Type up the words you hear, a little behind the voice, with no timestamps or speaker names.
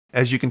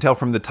As you can tell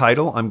from the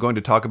title, I'm going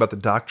to talk about the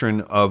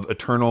doctrine of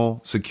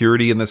eternal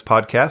security in this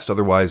podcast,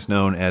 otherwise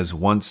known as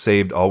once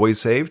saved, always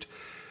saved.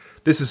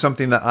 This is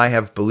something that I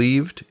have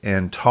believed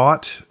and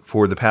taught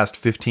for the past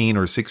 15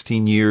 or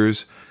 16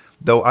 years,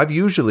 though I've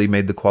usually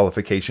made the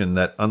qualification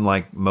that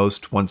unlike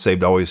most once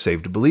saved, always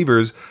saved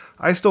believers,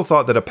 I still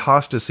thought that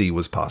apostasy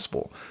was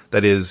possible.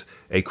 That is,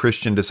 a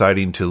Christian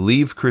deciding to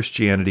leave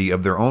Christianity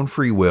of their own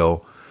free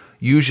will,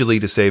 usually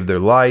to save their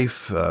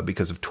life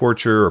because of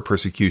torture or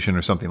persecution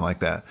or something like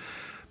that.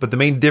 But the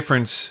main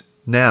difference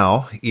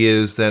now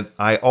is that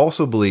I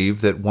also believe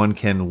that one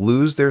can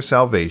lose their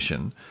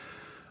salvation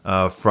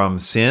from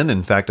sin.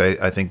 In fact,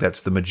 I think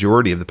that's the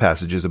majority of the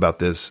passages about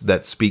this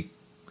that speak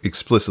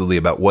explicitly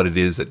about what it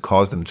is that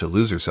caused them to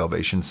lose their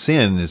salvation.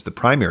 Sin is the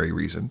primary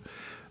reason.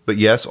 But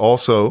yes,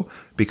 also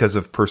because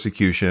of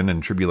persecution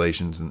and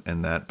tribulations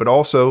and that, but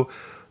also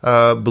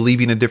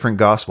believing a different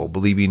gospel,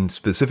 believing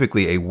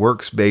specifically a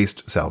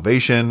works-based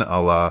salvation,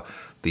 a la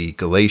the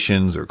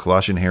Galatians or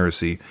Colossian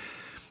heresy.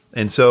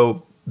 And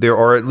so there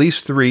are at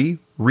least 3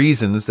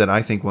 reasons that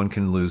I think one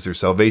can lose their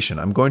salvation.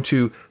 I'm going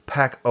to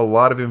pack a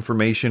lot of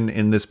information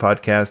in this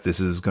podcast. This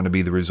is going to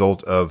be the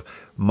result of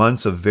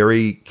months of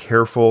very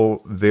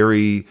careful,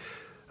 very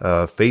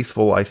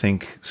faithful, I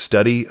think,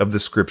 study of the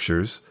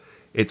scriptures.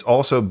 It's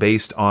also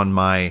based on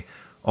my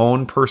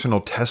own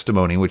personal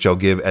testimony, which I'll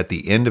give at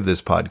the end of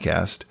this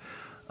podcast,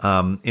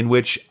 in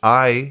which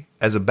I,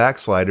 as a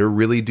backslider,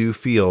 really do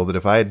feel that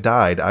if I had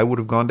died, I would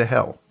have gone to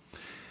hell.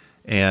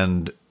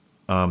 And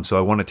so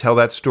I want to tell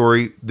that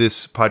story.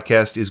 This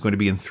podcast is going to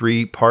be in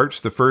 3 parts.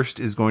 The first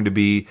is going to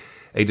be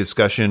a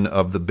discussion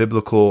of the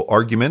biblical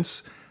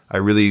arguments. I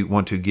really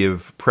want to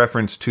give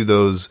preference to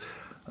those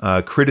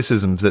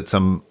criticisms that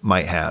some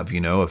might have,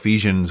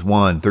 Ephesians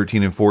 1,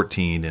 13 and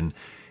 14,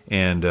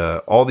 and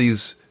all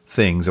these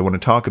things I want to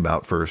talk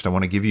about first. I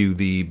want to give you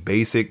the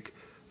basic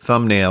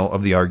thumbnail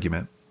of the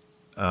argument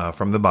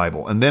from the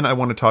Bible. And then I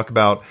want to talk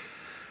about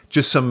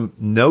just some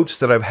notes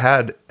that I've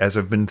had as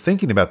I've been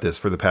thinking about this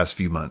for the past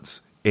few months,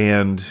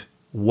 and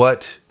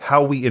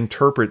how we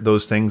interpret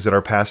those things that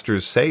our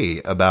pastors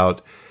say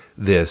about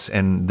this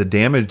and the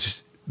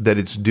damage that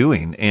it's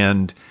doing.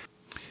 And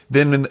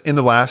then in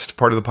the last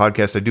part of the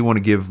podcast, I do want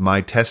to give my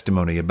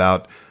testimony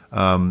about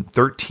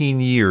 13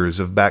 years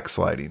of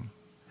backsliding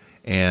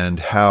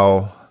and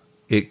how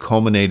it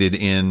culminated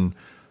in,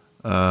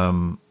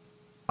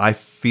 I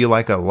feel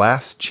like a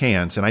last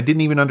chance. And I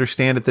didn't even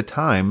understand at the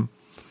time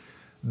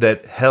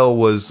that hell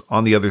was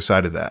on the other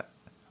side of that.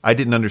 I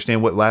didn't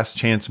understand what last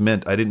chance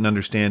meant. I didn't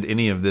understand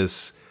any of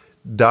this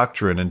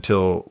doctrine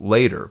until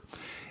later.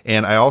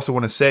 And I also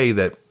want to say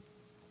that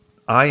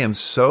I am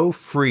so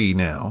free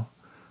now.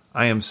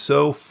 I am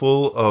so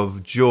full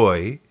of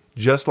joy,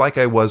 just like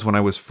I was when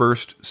I was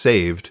first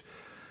saved.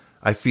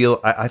 I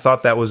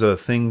thought that was a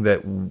thing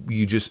that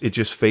it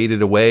just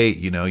faded away.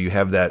 You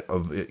have that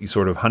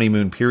sort of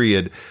honeymoon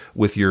period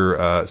with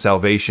your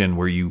salvation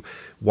where you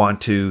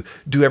want to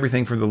do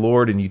everything for the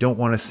Lord and you don't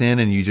want to sin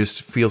and you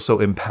just feel so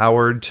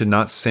empowered to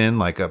not sin,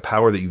 like a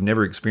power that you've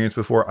never experienced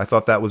before. I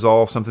thought that was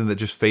all something that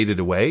just faded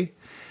away.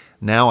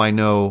 Now I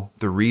know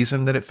the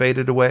reason that it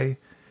faded away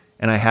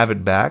and I have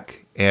it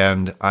back,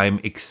 and I'm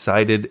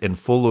excited and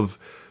full of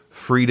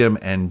freedom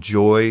and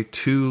joy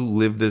to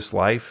live this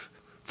life.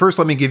 First,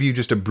 let me give you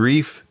just a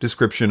brief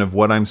description of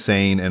what I'm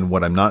saying and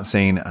what I'm not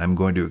saying. I'm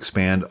going to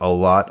expand a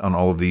lot on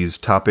all of these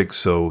topics,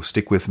 so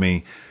stick with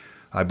me.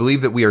 I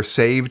believe that we are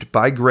saved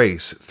by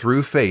grace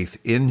through faith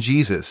in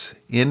Jesus,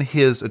 in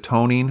his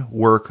atoning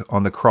work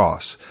on the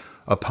cross.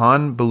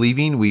 Upon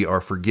believing, we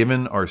are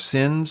forgiven our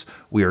sins.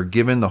 We are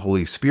given the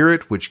Holy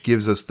Spirit, which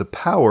gives us the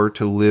power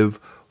to live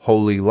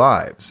holy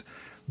lives.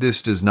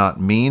 This does not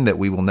mean that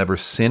we will never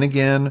sin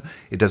again.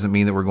 It doesn't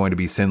mean that we're going to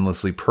be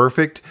sinlessly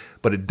perfect,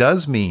 but it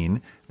does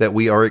mean that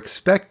we are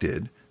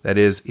expected, that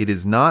is, it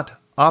is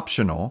not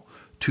optional,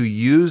 to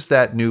use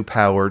that new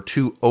power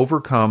to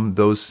overcome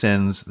those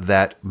sins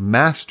that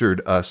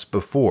mastered us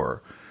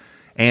before,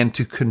 and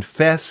to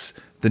confess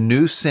the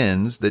new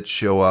sins that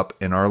show up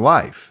in our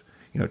life.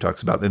 It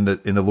talks about in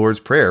the Lord's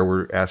Prayer,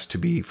 we're asked to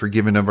be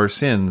forgiven of our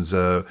sins.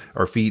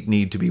 Our feet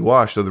need to be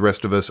washed, so the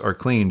rest of us are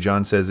clean.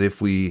 John says if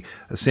we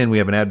sin, we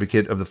have an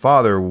advocate of the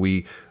Father.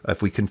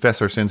 If we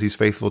confess our sins, he's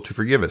faithful to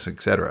forgive us,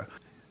 etc.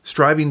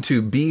 Striving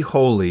to be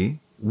holy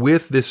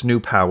with this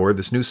new power,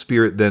 this new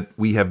spirit that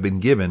we have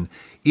been given,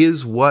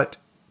 is what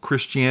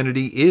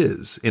Christianity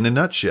is in a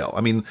nutshell.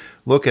 I mean,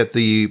 look at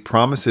the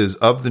promises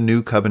of the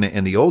New Covenant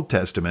in the Old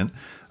Testament,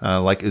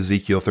 like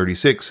Ezekiel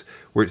 36,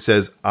 where it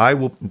says, I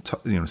will,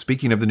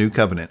 speaking of the New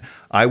Covenant,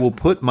 I will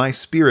put my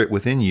spirit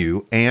within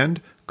you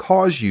and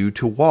cause you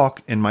to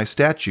walk in my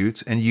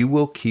statutes, and you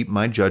will keep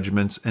my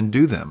judgments and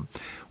do them.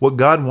 What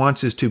God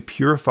wants is to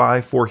purify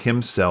for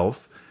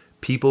himself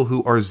people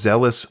who are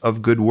zealous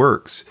of good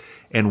works.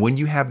 And when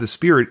you have the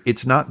Spirit,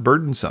 it's not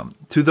burdensome.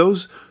 To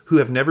those who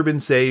have never been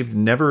saved,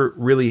 never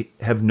really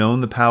have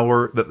known the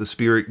power that the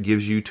Spirit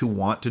gives you to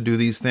want to do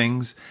these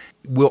things,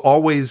 will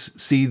always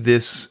see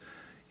this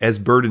as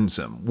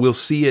burdensome, will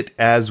see it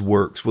as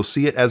works, will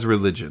see it as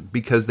religion,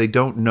 because they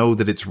don't know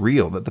that it's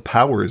real, that the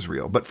power is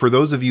real. But for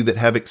those of you that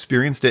have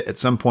experienced it at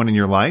some point in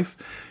your life,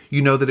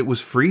 you know that it was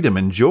freedom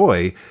and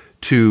joy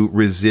to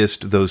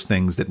resist those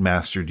things that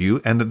mastered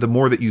you, and that the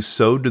more that you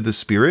sowed to the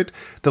Spirit,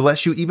 the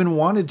less you even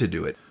wanted to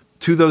do it.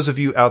 To those of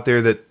you out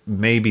there that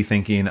may be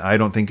thinking, I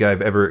don't think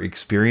I've ever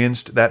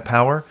experienced that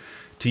power,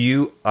 to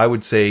you, I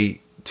would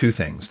say two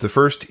things. The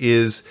first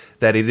is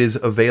that it is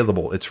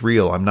available. It's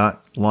real. I'm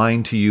not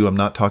lying to you. I'm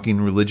not talking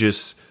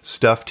religious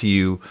stuff to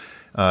you.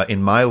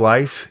 In my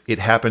life, it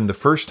happened the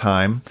first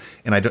time,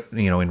 and I don't,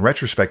 in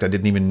retrospect, I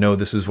didn't even know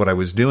this is what I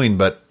was doing,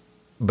 but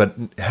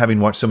having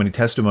watched so many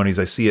testimonies,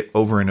 I see it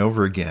over and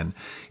over again.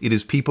 It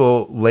is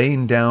people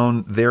laying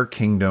down their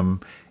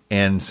kingdom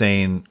and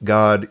saying,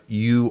 God,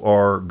 you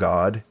are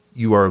God.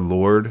 You are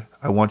Lord.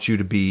 I want you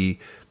to be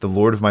the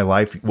Lord of my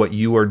life. What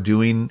you are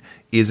doing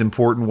is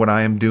important. What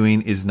I am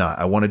doing is not.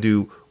 I want to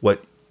do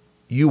what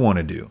you want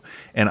to do.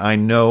 And I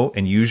know,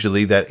 and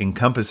usually that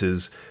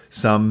encompasses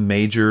some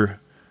major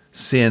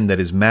sin that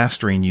is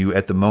mastering you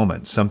at the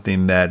moment,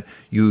 something that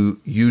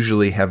you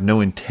usually have no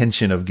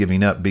intention of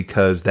giving up,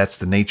 because that's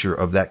the nature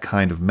of that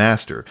kind of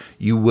master.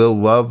 You will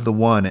love the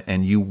one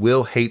and you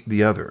will hate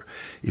the other.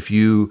 If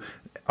you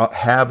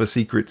have a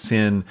secret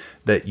sin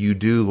that you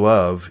do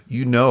love,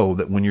 you know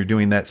that when you're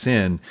doing that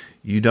sin,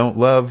 you don't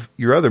love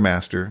your other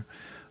master.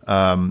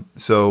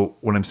 So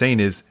what I'm saying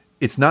is,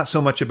 it's not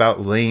so much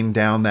about laying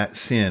down that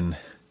sin.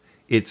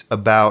 It's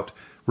about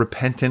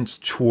repentance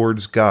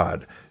towards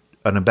God.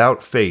 An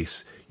about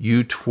face.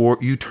 You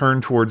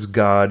turn towards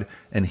God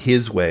and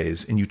his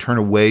ways, and you turn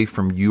away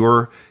from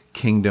your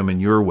kingdom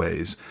and your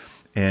ways,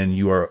 and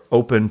you are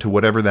open to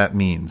whatever that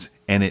means.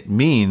 And it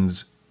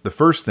means, the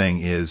first thing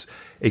is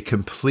a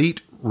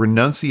complete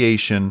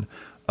renunciation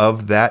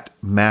of that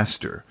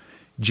master.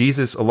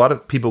 Jesus, a lot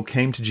of people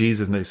came to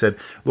Jesus and they said,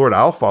 Lord,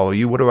 I'll follow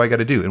you. What do I got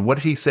to do? And what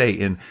did he say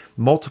in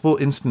multiple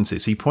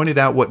instances? He pointed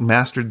out what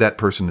mastered that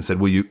person and said,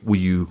 will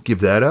you give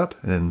that up?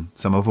 And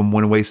some of them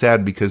went away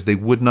sad because they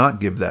would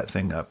not give that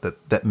thing up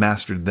that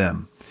mastered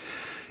them.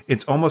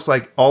 It's almost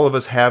like all of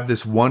us have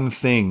this one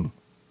thing,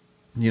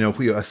 if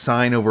we a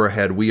sign over our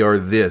head, we are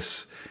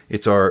this.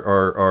 It's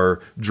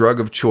our drug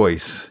of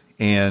choice.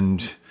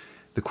 And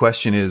the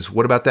question is,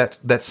 what about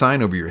that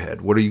sign over your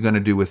head? What are you going to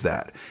do with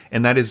that?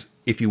 And that is,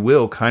 if you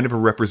will, kind of a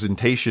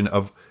representation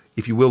of,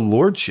 if you will,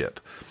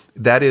 lordship.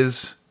 That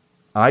is,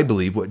 I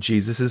believe, what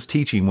Jesus is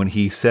teaching when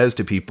he says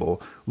to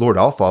people, Lord,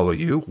 I'll follow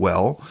you.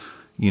 Well,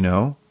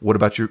 what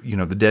about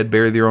the dead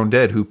bury their own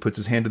dead? Who puts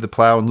his hand to the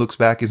plow and looks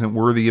back isn't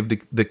worthy of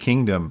the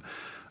kingdom,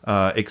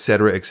 et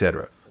cetera, et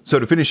cetera. So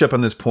to finish up on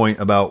this point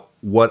about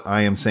what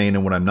I am saying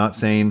and what I'm not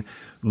saying,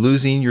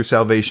 losing your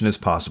salvation is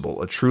possible.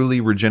 A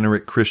truly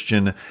regenerate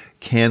Christian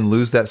can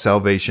lose that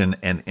salvation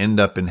and end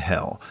up in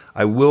hell.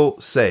 I will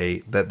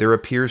say that there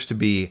appears to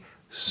be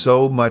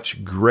so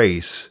much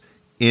grace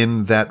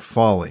in that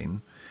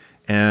falling.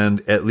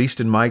 And at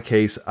least in my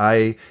case,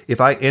 if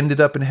I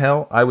ended up in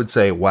hell, I would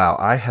say, wow,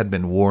 I had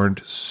been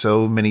warned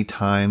so many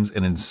times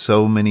and in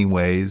so many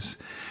ways.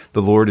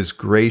 The Lord is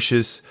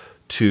gracious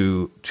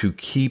to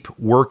keep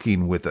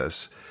working with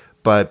us.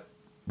 But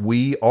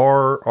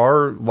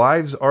our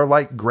lives are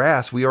like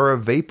grass. We are a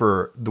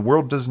vapor. The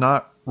world does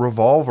not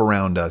revolve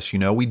around us.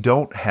 We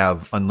don't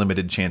have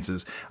unlimited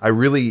chances. I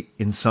really,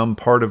 in some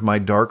part of my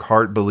dark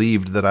heart,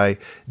 believed that I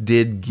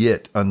did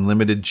get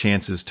unlimited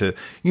chances to,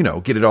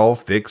 get it all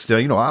fixed.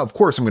 Of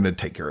course I'm going to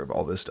take care of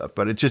all this stuff,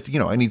 but it's just,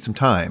 I need some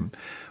time.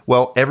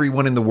 Well,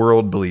 everyone in the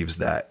world believes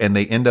that, and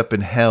they end up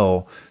in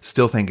hell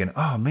still thinking,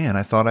 oh man,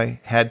 I thought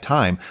I had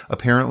time.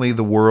 Apparently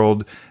the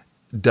world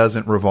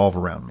doesn't revolve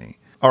around me.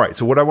 All right,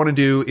 so what I want to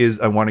do is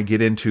I want to get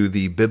into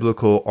the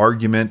biblical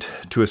argument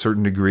to a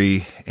certain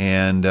degree,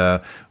 and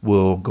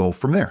we'll go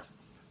from there.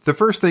 The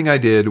first thing I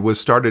did was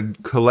started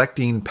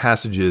collecting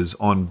passages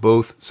on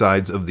both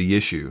sides of the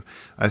issue.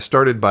 I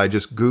started by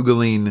just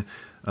Googling,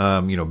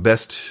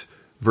 best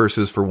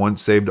verses for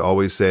once saved,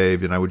 always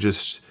saved, and I would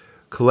just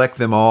collect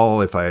them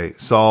all. If I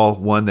saw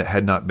one that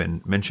had not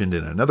been mentioned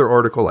in another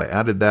article, I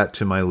added that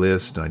to my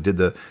list, and I did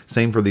the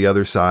same for the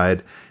other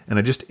side, and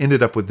I just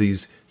ended up with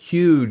these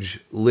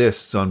huge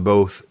lists on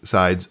both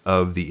sides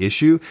of the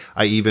issue.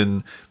 I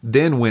even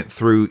then went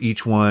through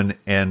each one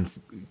and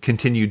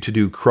continued to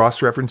do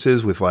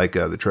cross-references with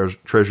the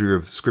treasury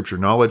of scripture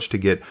knowledge to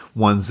get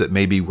ones that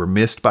maybe were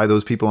missed by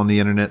those people on the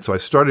internet. So I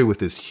started with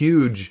this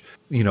huge,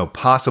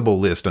 possible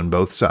list on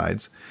both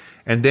sides.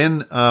 And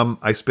then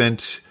I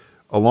spent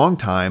a long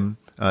time,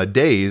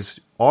 days,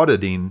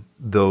 auditing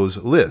those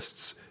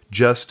lists,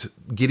 just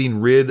getting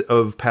rid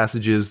of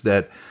passages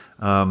that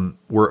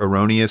were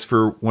erroneous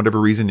for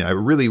whatever reason. I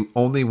really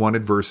only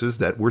wanted verses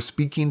that were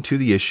speaking to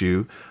the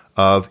issue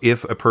of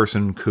if a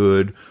person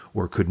could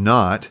or could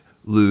not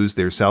lose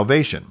their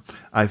salvation.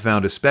 I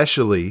found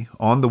especially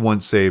on the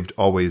once saved,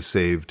 always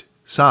saved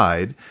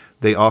side,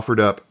 they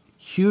offered up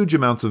huge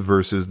amounts of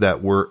verses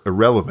that were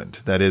irrelevant.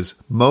 That is,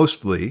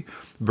 mostly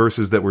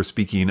verses that were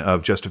speaking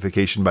of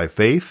justification by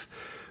faith,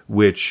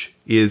 which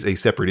is a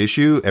separate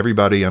issue.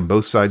 Everybody on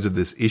both sides of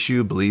this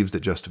issue believes that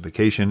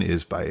justification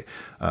is by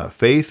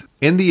faith.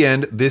 In the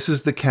end, this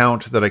is the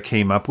count that I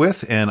came up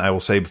with, and I will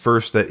say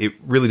first that it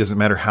really doesn't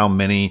matter how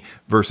many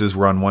verses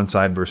were on one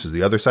side versus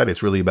the other side.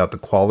 It's really about the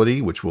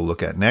quality, which we'll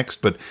look at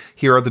next, but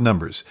here are the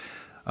numbers.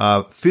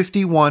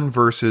 51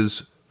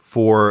 verses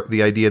for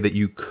the idea that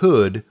you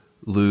could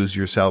lose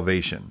your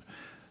salvation.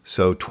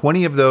 So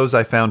 20 of those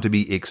I found to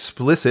be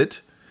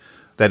explicit.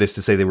 That is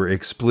to say, they were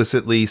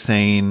explicitly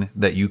saying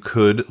that you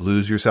could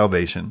lose your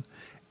salvation.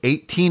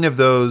 18 of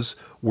those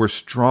were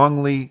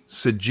strongly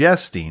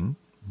suggesting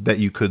that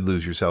you could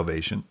lose your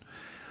salvation.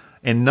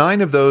 And 9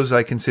 of those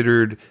I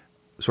considered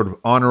sort of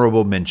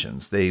honorable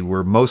mentions. They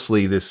were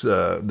mostly this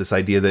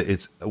idea that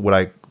it's what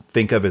I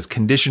think of as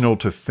conditional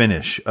to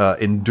finish,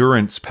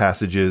 endurance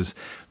passages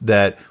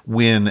that,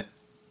 when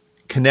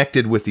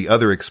connected with the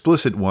other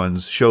explicit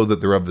ones, show that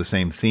they're of the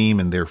same theme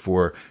and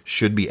therefore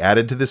should be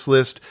added to this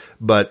list.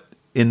 But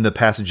in the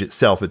passage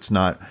itself, it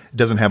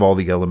doesn't have all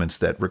the elements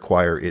that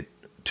require it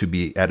to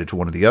be added to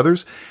one of the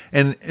others.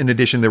 And in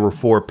addition, there were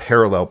 4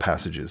 parallel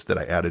passages that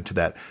I added to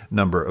that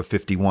number of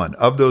 51.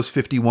 Of those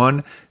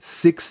 51,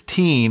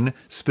 16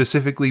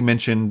 specifically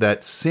mentioned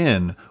that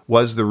sin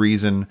was the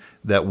reason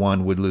that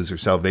one would lose their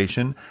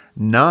salvation.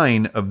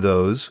 9 of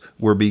those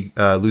were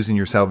losing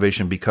your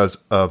salvation because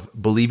of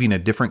believing a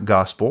different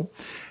gospel.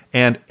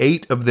 And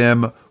 8 of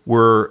them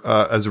were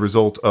as a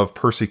result of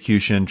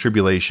persecution,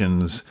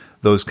 tribulations,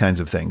 those kinds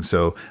of things.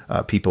 So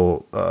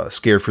people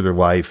scared for their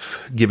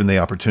life, given the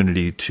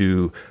opportunity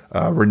to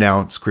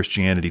renounce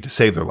Christianity to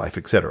save their life,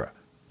 etc.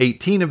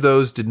 18 of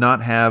those did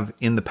not have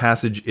in the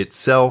passage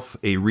itself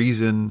a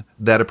reason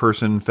that a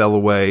person fell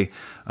away,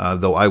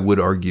 though I would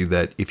argue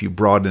that if you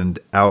broadened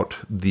out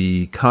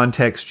the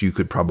context, you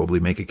could probably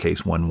make a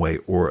case one way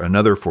or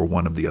another for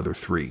one of the other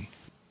 3.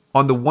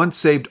 On the once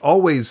saved,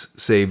 always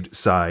saved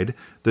side,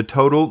 the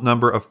total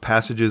number of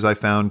passages I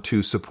found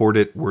to support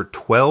it were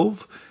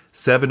 12,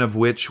 7 of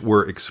which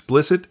were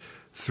explicit,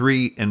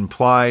 3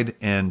 implied,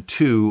 and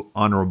 2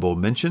 honorable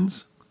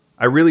mentions.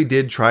 I really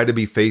did try to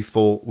be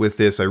faithful with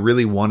this. I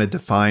really wanted to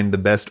find the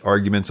best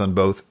arguments on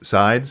both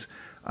sides.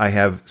 I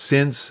have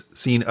since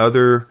seen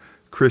other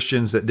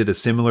Christians that did a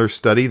similar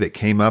study that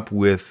came up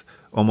with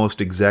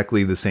almost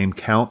exactly the same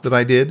count that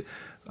I did.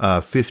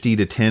 50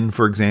 to 10,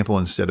 for example,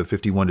 instead of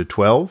 51 to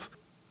 12.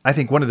 I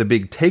think one of the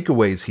big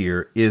takeaways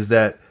here is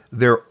that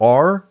there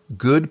are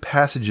good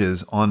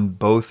passages on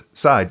both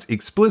sides,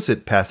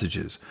 explicit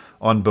passages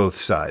on both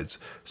sides,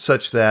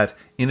 such that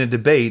in a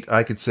debate,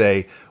 I could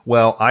say,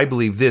 well, I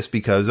believe this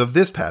because of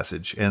this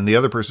passage. And the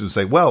other person would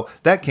say, well,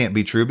 that can't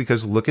be true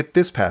because look at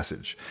this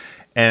passage.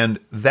 And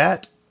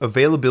that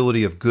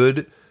availability of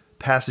good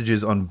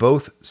passages on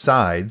both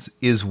sides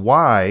is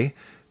why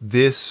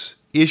this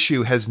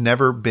issue has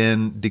never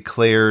been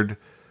declared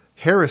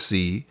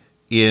heresy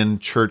in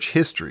church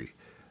history.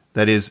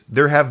 That is,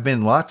 there have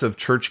been lots of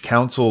church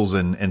councils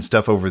and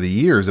stuff over the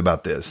years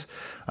about this.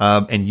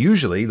 And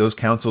usually those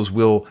councils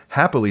will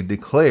happily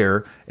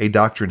declare a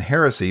doctrine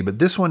heresy, but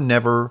this one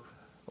never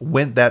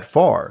went that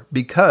far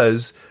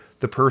because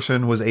the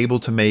person was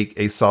able to make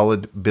a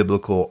solid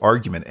biblical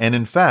argument. And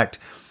in fact,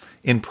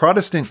 in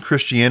Protestant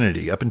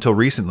Christianity, up until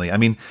recently, I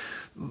mean,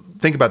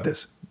 think about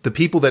this. The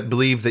people that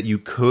believed that you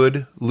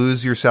could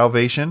lose your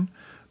salvation,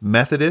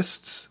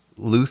 Methodists,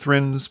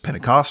 Lutherans,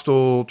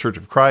 Pentecostal, Church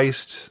of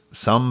Christ,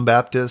 some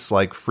Baptists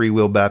like Free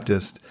Will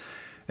Baptist.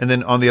 And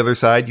then on the other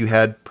side, you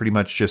had pretty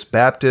much just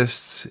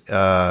Baptists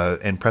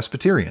and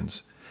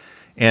Presbyterians.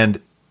 And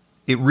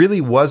it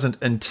really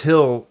wasn't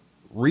until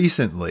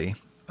recently,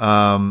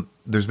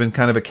 there's been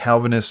kind of a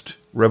Calvinist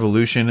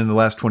revolution in the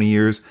last 20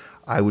 years.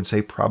 I would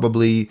say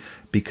probably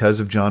because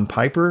of John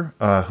Piper,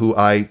 who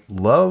I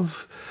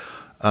love.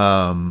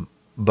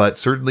 But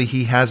certainly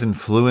he has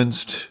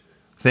influenced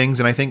things.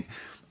 And I think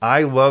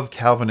I love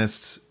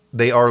Calvinists.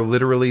 They are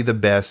literally the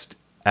best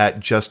at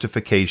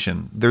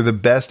justification. They're the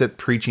best at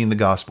preaching the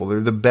gospel.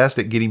 They're the best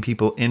at getting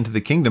people into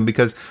the kingdom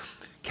because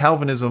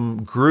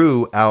Calvinism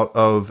grew out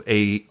of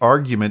a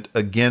argument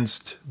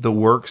against the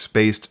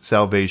works-based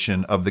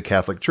salvation of the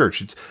Catholic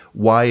Church. It's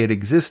why it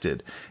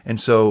existed. And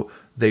so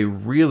they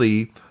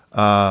really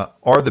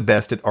are the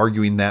best at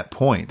arguing that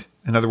point.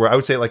 In other words, I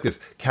would say it like this.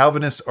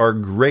 Calvinists are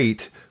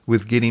great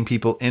with getting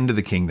people into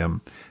the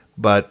kingdom,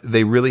 but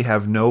they really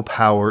have no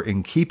power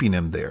in keeping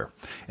them there.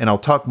 And I'll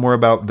talk more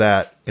about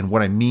that and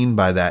what I mean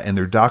by that and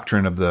their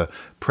doctrine of the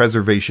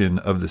preservation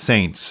of the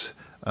saints,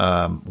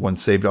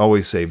 once saved,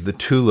 always saved, the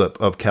tulip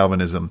of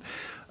Calvinism,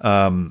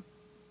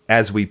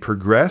 as we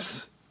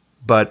progress.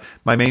 But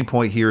my main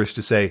point here is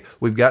to say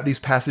we've got these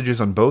passages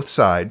on both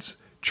sides.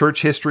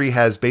 Church history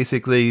has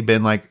basically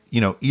been like,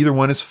 either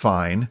one is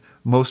fine.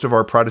 Most of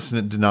our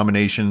Protestant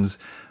denominations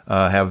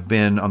have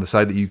been on the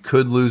side that you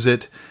could lose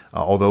it,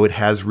 although it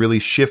has really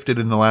shifted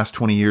in the last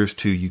 20 years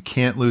to you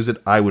can't lose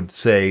it. I would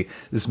say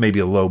this may be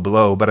a low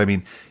blow, but I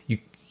mean,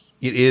 it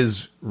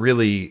is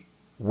really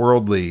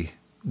worldly,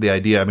 the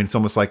idea. I mean, it's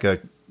almost like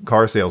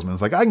car salesman.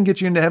 It's like, I can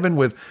get you into heaven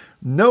with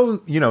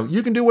no,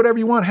 you can do whatever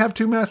you want, have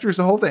two masters,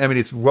 the whole thing. I mean,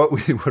 it's what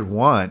we would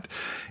want.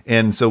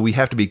 And so we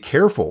have to be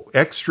careful,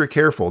 extra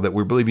careful, that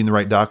we're believing the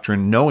right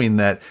doctrine, knowing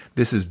that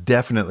this is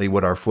definitely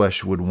what our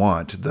flesh would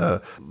want,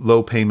 the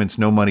low payments,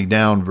 no money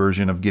down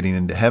version of getting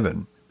into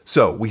heaven.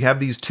 So we have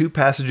these two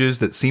passages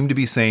that seem to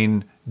be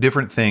saying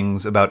different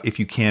things about if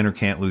you can or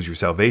can't lose your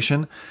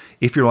salvation.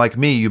 If you're like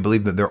me, you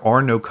believe that there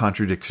are no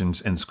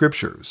contradictions in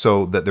Scripture,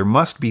 so that there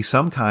must be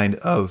some kind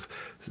of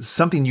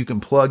something you can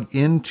plug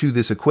into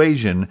this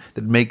equation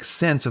that makes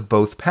sense of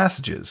both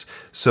passages.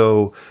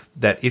 So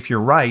that if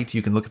you're right,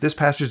 you can look at this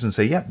passage and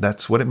say, yeah,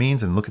 that's what it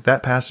means, and look at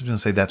that passage and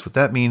say, that's what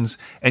that means.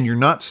 And you're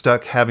not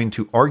stuck having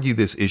to argue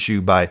this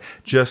issue by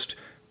just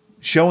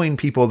showing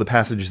people the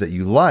passages that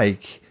you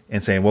like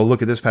and saying, well,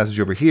 look at this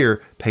passage over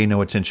here, pay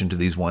no attention to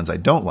these ones I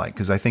don't like.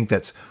 Because I think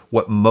that's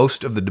what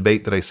most of the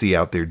debate that I see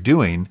out there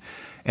doing.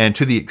 And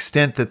to the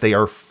extent that they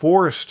are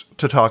forced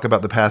to talk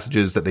about the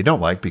passages that they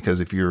don't like, because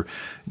if you're,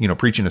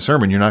 preaching a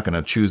sermon, you're not going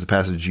to choose the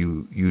passage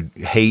you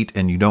hate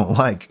and you don't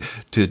like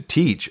to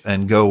teach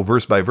and go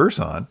verse by verse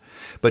on.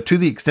 But to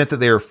the extent that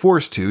they are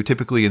forced to,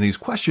 typically in these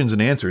questions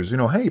and answers,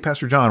 hey,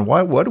 Pastor John,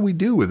 what do we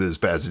do with this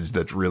passage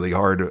that's really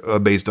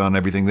hard based on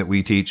everything that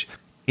we teach?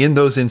 In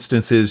those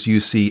instances, you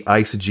see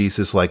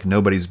eisegesis like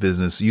nobody's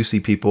business. You see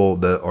people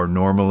that are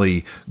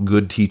normally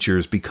good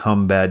teachers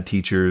become bad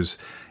teachers.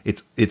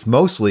 It's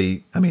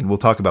mostly, we'll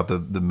talk about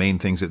the main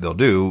things that they'll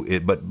do,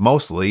 but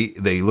mostly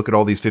they look at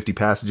all these 50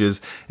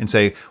 passages and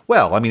say,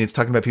 well, it's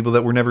talking about people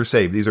that were never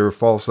saved. These are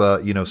false,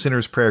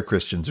 sinner's prayer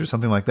Christians or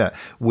something like that,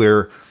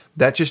 where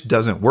that just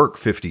doesn't work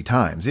 50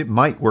 times. It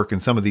might work in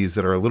some of these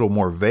that are a little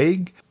more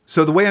vague.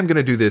 So the way I'm going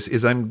to do this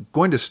is I'm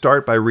going to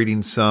start by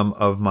reading some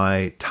of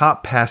my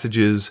top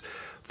passages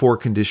for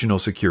conditional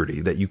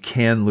security, that you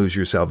can lose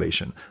your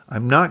salvation.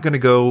 I'm not going to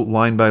go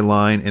line by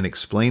line and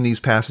explain these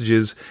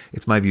passages.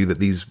 It's my view that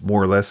these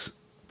more or less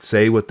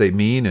say what they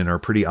mean and are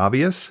pretty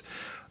obvious.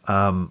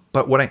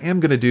 But what I am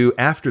going to do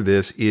after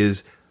this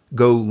is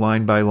go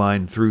line by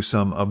line through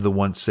some of the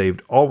once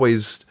saved,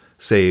 always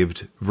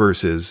saved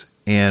verses,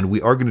 and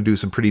we are going to do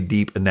some pretty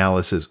deep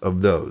analysis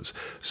of those.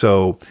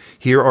 So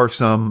here are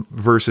some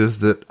verses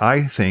that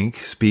I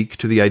think speak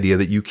to the idea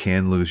that you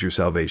can lose your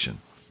salvation.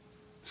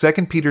 2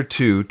 Peter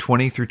 2,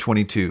 20 through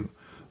 22.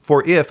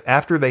 For if,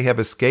 after they have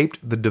escaped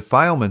the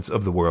defilements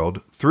of the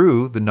world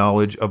through the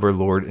knowledge of our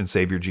Lord and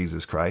Savior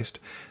Jesus Christ,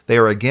 they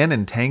are again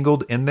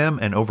entangled in them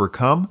and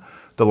overcome,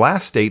 the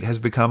last state has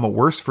become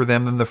worse for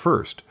them than the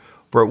first.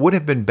 For it would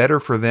have been better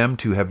for them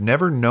to have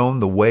never known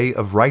the way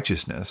of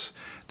righteousness,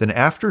 than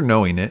after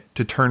knowing it,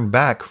 to turn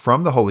back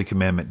from the holy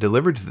commandment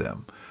delivered to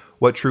them.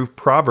 What true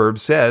proverb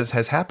says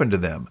has happened to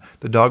them.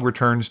 The dog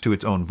returns to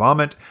its own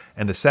vomit,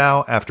 and the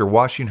sow, after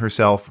washing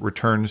herself,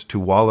 returns to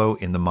wallow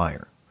in the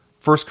mire.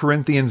 1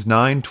 Corinthians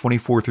 9,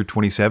 24 through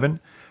 27.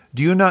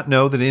 Do you not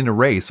know that in a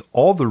race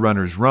all the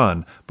runners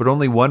run, but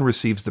only one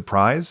receives the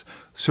prize?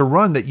 So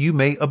run that you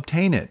may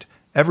obtain it.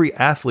 Every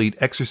athlete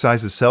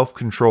exercises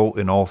self-control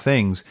in all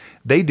things.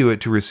 They do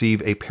it to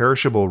receive a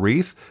perishable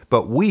wreath,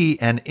 but we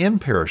an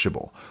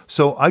imperishable.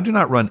 So I do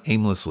not run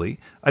aimlessly.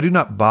 I do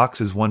not box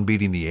as one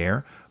beating the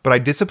air, but I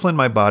discipline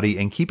my body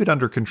and keep it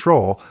under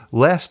control,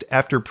 lest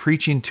after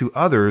preaching to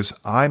others,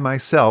 I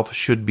myself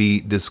should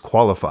be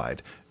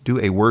disqualified. Do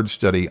a word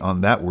study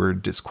on that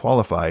word,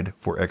 disqualified,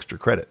 for extra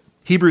credit.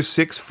 Hebrews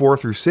 6, 4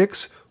 through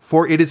 6.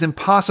 For it is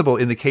impossible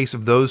in the case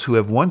of those who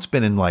have once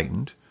been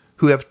enlightened,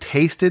 who have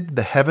tasted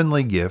the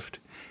heavenly gift,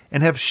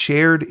 and have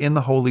shared in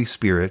the Holy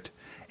Spirit,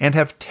 and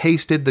have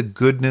tasted the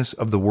goodness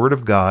of the Word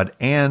of God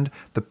and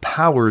the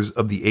powers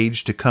of the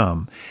age to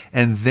come,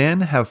 and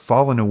then have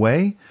fallen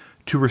away,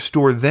 to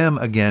restore them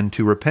again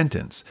to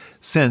repentance,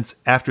 since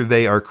after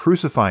they are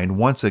crucifying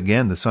once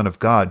again the Son of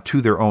God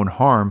to their own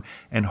harm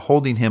and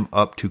holding him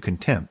up to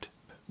contempt.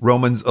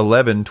 Romans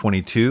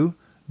 11:22.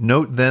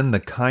 Note then the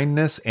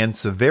kindness and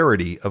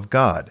severity of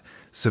God,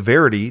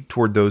 severity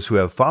toward those who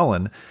have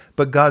fallen,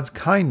 but God's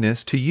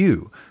kindness to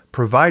you,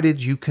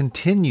 provided you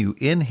continue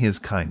in his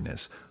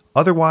kindness.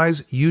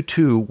 Otherwise, you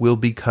too will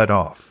be cut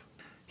off.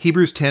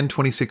 Hebrews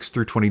 10:26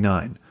 through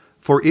 29.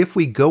 For if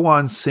we go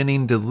on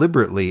sinning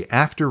deliberately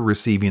after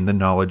receiving the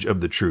knowledge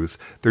of the truth,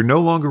 there no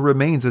longer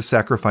remains a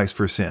sacrifice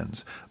for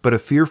sins, but a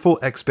fearful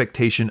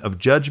expectation of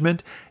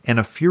judgment and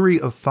a fury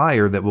of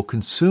fire that will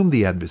consume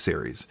the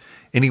adversaries.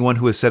 Anyone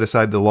who has set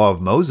aside the law of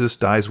Moses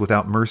dies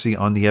without mercy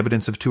on the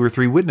evidence of 2 or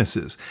 3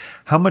 witnesses.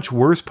 How much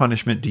worse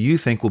punishment do you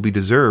think will be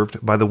deserved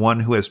by the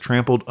one who has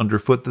trampled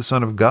underfoot the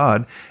Son of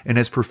God and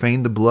has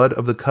profaned the blood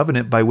of the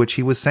covenant by which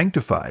he was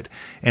sanctified,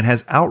 and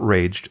has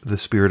outraged the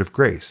Spirit of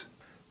grace?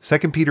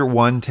 2 Peter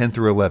 1, 10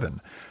 through 11.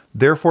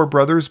 Therefore,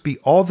 brothers, be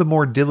all the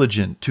more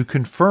diligent to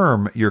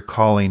confirm your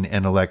calling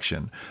and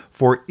election.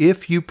 For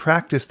if you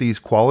practice these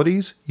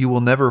qualities, you will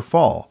never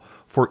fall.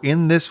 For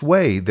in this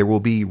way there will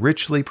be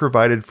richly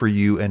provided for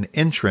you an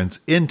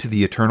entrance into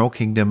the eternal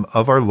kingdom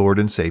of our Lord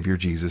and Savior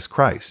Jesus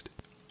Christ.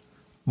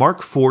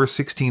 Mark 4,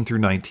 16 through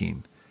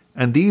 19.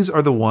 And these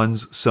are the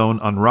ones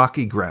sown on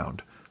rocky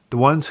ground. the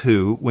ones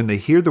who, when they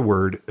hear the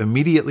word,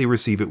 immediately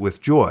receive it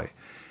with joy.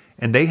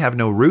 And they have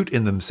no root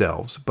in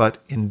themselves, but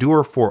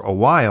endure for a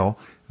while.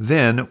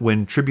 Then,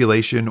 when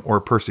tribulation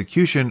or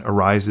persecution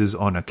arises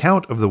on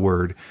account of the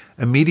word,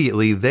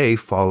 immediately they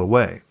fall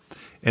away.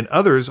 And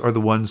others are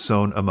the ones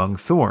sown among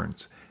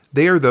thorns.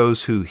 They are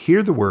those who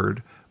hear the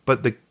word,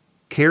 but the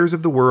cares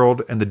of the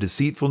world and the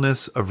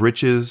deceitfulness of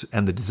riches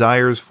and the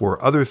desires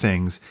for other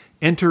things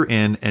enter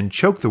in and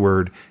choke the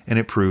word, and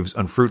it proves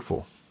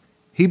unfruitful.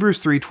 Hebrews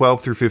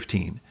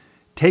 3:12-15.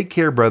 Take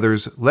care,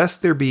 brothers,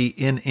 lest there be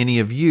in any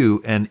of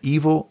you an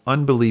evil,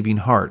 unbelieving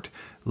heart,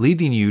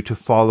 leading you to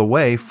fall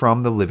away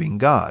from the living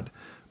God.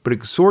 But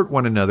exhort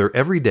one another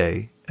every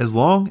day, as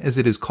long as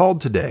it is called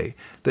today,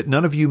 that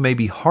none of you may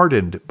be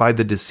hardened by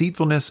the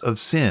deceitfulness of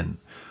sin.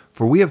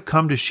 For we have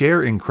come to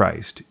share in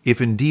Christ,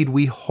 if indeed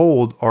we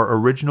hold our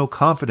original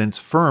confidence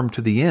firm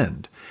to the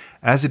end.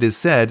 As it is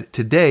said,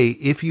 today,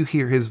 if you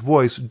hear his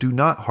voice, do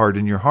not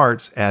harden your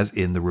hearts as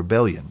in the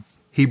rebellion.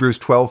 Hebrews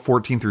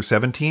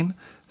 12:14-17.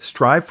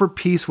 Strive for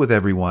peace with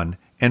everyone,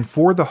 and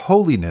for the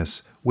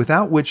holiness,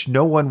 without which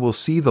no one will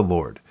see the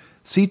Lord.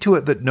 See to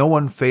it that no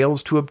one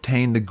fails to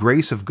obtain the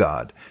grace of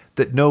God,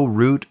 that no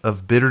root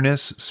of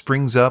bitterness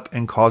springs up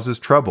and causes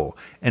trouble,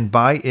 and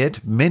by it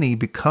many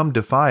become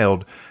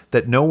defiled,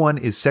 that no one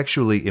is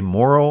sexually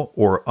immoral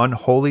or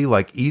unholy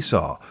like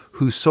Esau,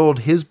 who sold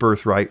his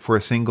birthright for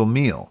a single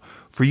meal.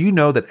 For you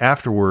know that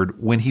afterward,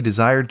 when he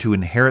desired to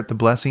inherit the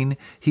blessing,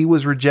 he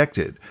was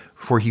rejected,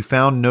 for he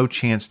found no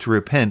chance to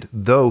repent,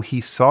 though he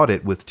sought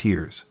it with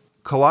tears.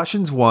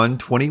 Colossians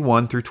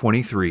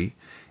 1:21-23.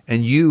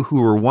 And you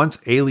who were once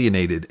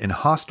alienated and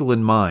hostile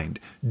in mind,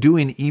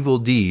 doing evil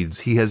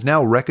deeds, he has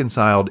now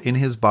reconciled in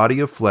his body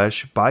of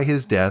flesh by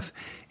his death,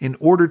 in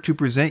order to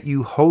present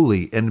you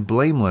holy and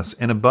blameless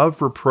and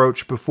above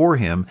reproach before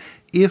him,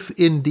 if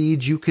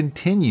indeed you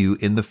continue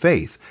in the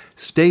faith,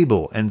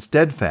 stable and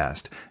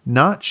steadfast,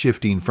 not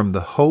shifting from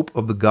the hope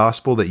of the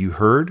gospel that you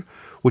heard,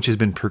 which has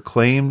been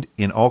proclaimed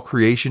in all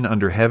creation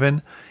under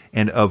heaven,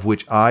 and of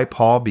which I,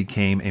 Paul,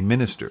 became a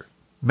minister.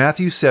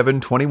 Matthew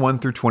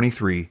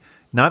 7:21-23.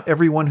 Not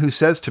everyone who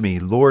says to me,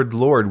 Lord,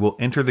 Lord, will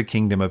enter the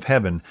kingdom of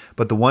heaven,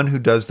 but the one who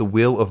does the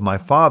will of my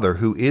Father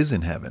who is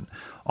in heaven.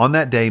 On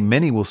that day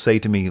many will say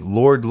to me,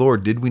 Lord,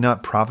 Lord, did we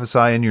not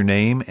prophesy in your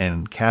name,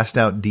 and cast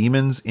out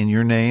demons in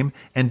your name,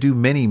 and do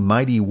many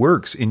mighty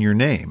works in your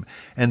name?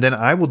 And then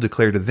I will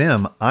declare to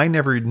them, I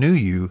never knew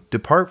you.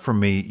 Depart from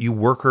me, you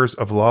workers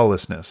of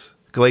lawlessness.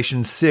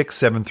 Galatians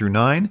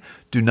 6:7-9.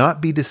 Do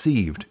not be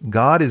deceived.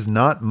 God is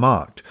not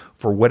mocked.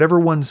 For whatever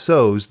one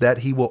sows, that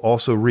he will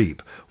also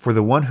reap. For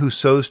the one who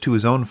sows to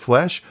his own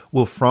flesh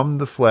will from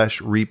the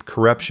flesh reap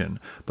corruption.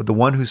 But the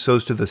one who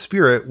sows to the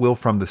Spirit will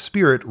from the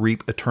Spirit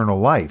reap eternal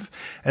life.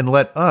 And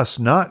let us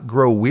not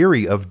grow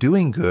weary of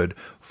doing good,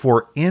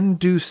 for in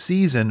due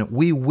season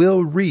we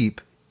will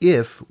reap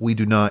if we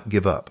do not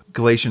give up.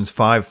 Galatians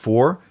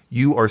 5:4.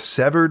 You are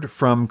severed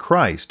from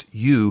Christ.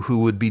 You who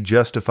would be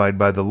justified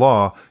by the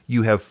law,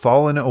 you have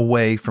fallen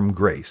away from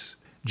grace.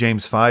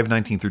 James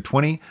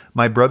 5:19-20.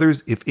 My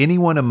brothers, if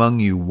anyone among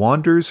you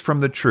wanders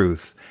from the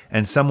truth,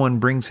 and someone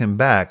brings him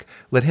back,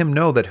 let him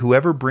know that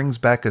whoever brings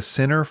back a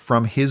sinner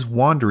from his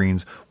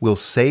wanderings will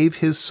save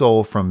his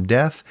soul from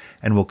death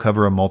and will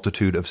cover a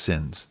multitude of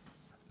sins.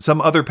 Some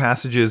other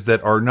passages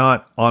that are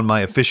not on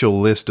my official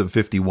list of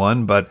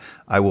 51, but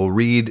I will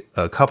read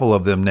a couple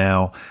of them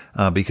now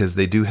because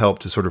they do help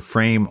to sort of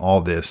frame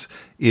all this,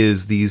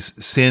 is these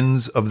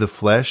sins of the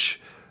flesh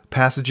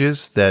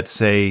passages that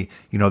say,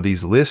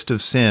 these list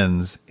of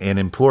sins, and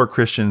implore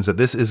Christians that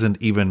this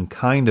isn't even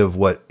kind of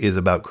what is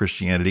about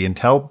Christianity, and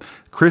tell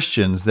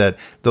Christians that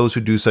those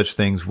who do such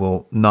things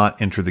will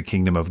not enter the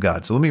kingdom of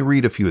God. So let me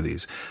read a few of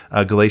these.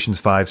 Galatians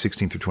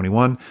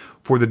 5:16-21.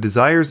 For the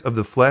desires of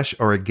the flesh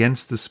are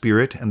against the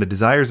Spirit, and the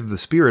desires of the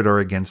Spirit are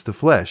against the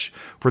flesh.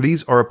 For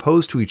these are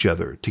opposed to each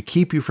other, to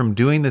keep you from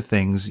doing the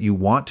things you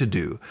want to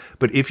do.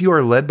 But if you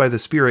are led by the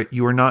Spirit,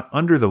 you are not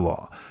under the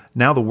law.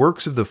 Now the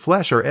works of the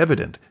flesh are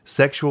evident: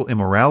 sexual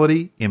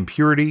immorality,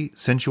 impurity,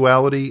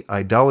 sensuality,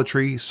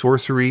 idolatry,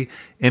 sorcery,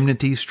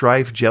 enmity,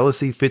 strife,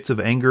 jealousy, fits of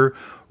anger,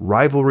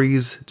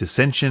 rivalries,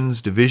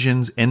 dissensions,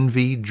 divisions,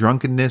 envy,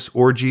 drunkenness,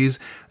 orgies,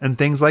 and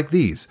things like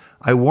these.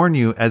 I warn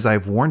you, as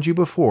I've warned you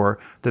before,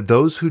 that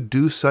those who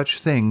do such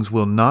things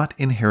will not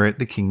inherit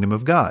the kingdom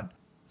of God.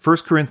 1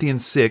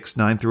 Corinthians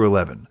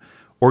 6:9-11.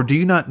 Or do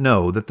you not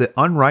know that the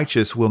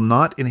unrighteous will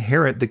not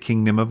inherit the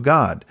kingdom of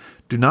God?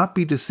 Do not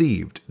be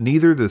deceived.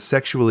 Neither the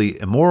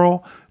sexually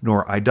immoral,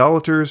 nor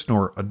idolaters,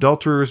 nor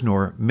adulterers,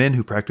 nor men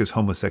who practice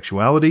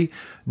homosexuality,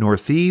 nor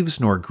thieves,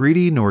 nor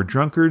greedy, nor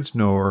drunkards,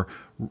 nor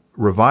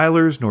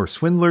revilers, nor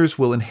swindlers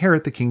will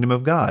inherit the kingdom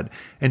of God.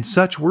 And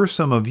such were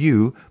some of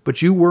you,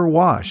 but you were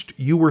washed,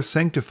 you were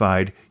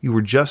sanctified, you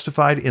were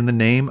justified in the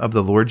name of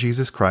the Lord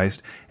Jesus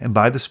Christ, and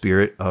by the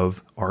Spirit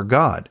of our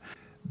God.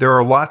 There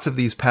are lots of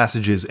these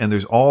passages, and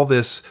there's all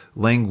this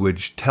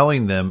language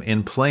telling them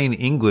in plain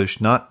English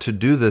not to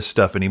do this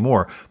stuff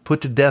anymore. Put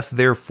to death,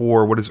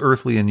 therefore, what is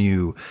earthly in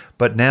you,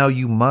 but now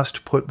you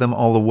must put them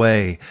all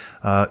away.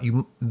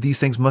 These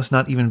things must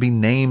not even be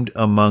named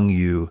among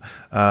you.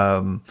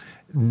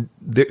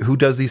 Who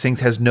does these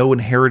things has no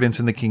inheritance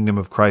in the kingdom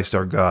of Christ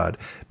our God.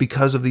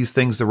 Because of these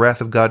things, the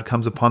wrath of God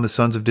comes upon the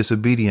sons of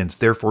disobedience.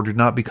 Therefore, do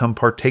not become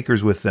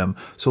partakers with them.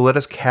 So let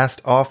us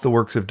cast off the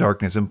works of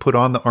darkness and put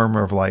on the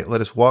armor of light. Let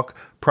us walk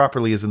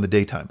properly as in the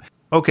daytime.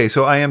 Okay,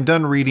 so I am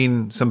done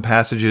reading some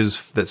passages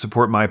that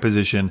support my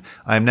position.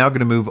 I am now going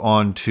to move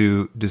on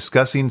to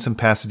discussing some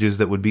passages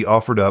that would be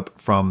offered up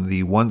from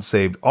the once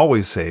saved,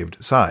 always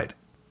saved side.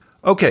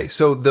 Okay,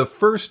 so the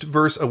first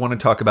verse I want to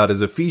talk about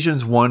is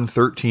Ephesians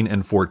 1:13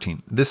 and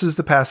 14. This is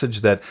the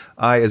passage that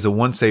I, as a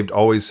once saved,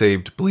 always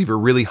saved believer,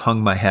 really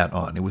hung my hat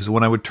on. It was the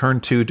one I would turn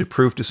to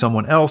prove to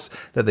someone else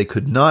that they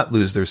could not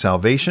lose their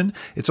salvation.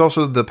 It's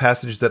also the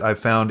passage that I've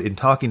found in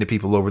talking to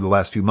people over the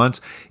last few months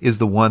is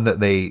the one that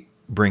they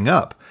bring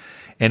up.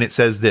 And it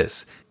says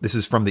this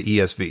is from the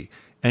ESV.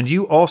 And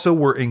you also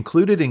were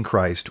included in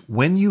Christ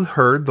when you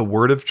heard the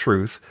word of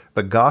truth,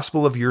 the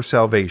gospel of your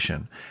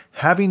salvation.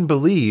 Having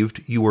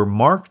believed, you were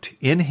marked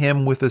in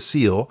him with a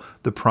seal,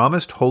 the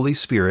promised Holy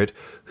Spirit,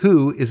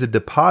 who is a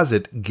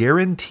deposit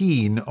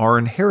guaranteeing our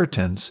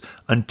inheritance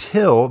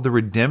until the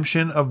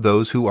redemption of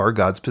those who are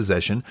God's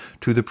possession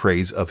to the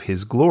praise of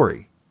his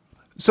glory.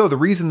 So the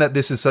reason that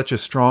this is such a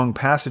strong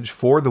passage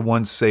for the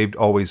once saved,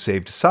 always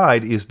saved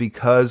side is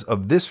because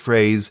of this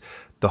phrase,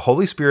 the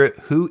Holy Spirit,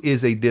 who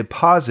is a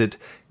deposit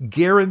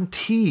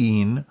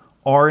guaranteeing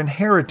our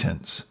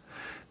inheritance.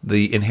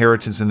 The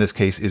inheritance in this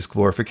case is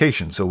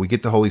glorification. So we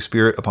get the Holy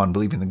Spirit upon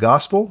believing the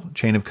gospel,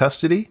 chain of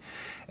custody,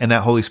 and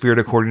that Holy Spirit,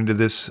 according to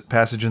this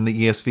passage in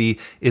the ESV,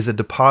 is a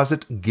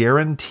deposit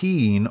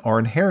guaranteeing our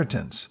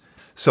inheritance.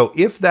 So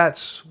if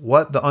that's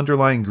what the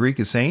underlying Greek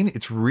is saying,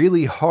 it's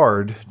really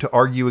hard to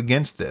argue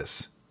against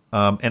this.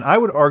 And I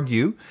would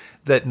argue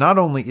that not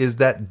only is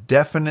that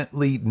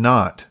definitely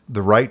not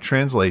the right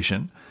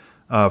translation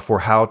for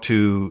how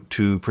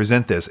to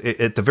present this,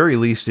 at the very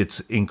least, it's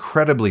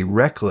incredibly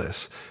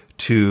reckless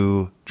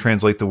to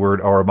translate the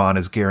word arabon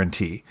as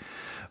guarantee,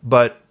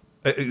 but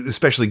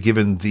especially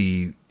given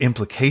the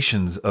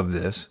implications of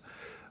this.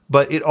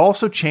 But it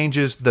also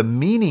changes the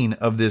meaning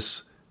of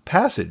this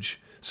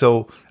passage.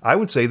 So I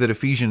would say that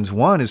Ephesians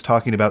 1 is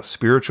talking about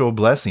spiritual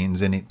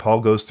blessings, and Paul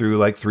goes through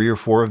like 3 or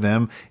 4 of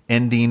them,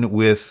 ending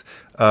with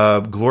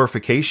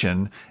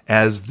glorification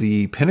as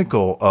the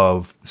pinnacle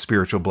of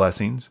spiritual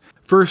blessings.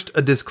 First,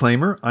 a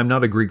disclaimer. I'm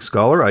not a Greek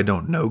scholar. I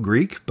don't know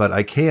Greek, but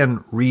I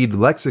can read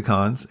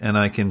lexicons, and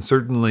I can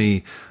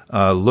certainly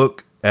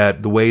look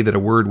at the way that a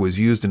word was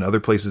used in other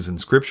places in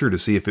Scripture to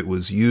see if it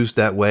was used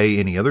that way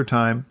any other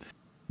time.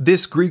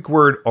 This Greek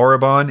word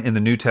arabon in the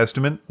New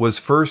Testament was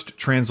first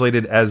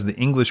translated as the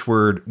English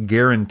word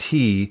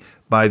guarantee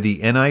by the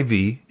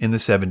NIV in the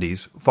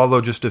 70s,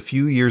 followed just a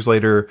few years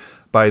later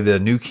by the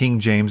New King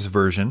James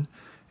Version,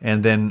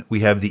 and then we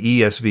have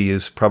the ESV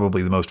is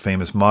probably the most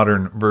famous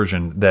modern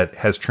version that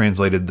has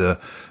translated the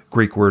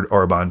Greek word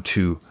arabon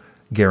to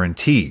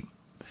guarantee.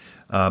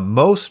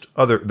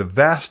 The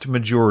vast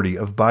majority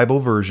of Bible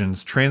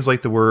versions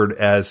translate the word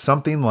as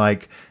something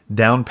like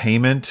down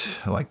payment,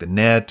 like the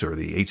NET or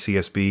the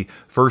HCSB,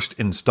 first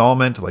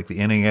installment, like the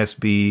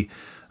NASB,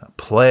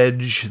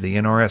 pledge, the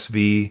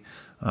NRSV,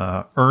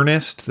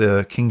 earnest,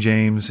 the King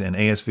James and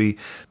ASV.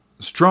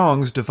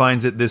 Strong's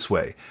defines it this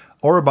way.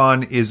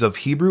 Arabon is of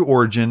Hebrew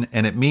origin,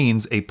 and it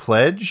means a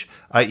pledge,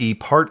 i.e.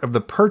 part of the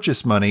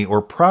purchase money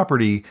or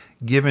property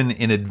given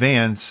in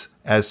advance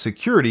as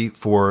security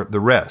for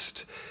the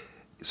rest.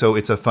 So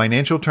it's a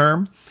financial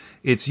term.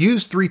 It's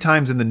used 3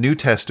 times in the New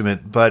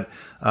Testament, but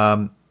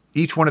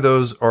each one of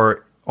those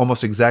are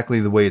almost exactly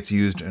the way it's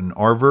used in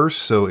our verse,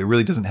 so it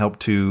really doesn't help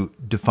to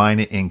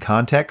define it in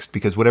context,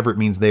 because whatever it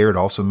means there, it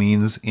also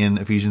means in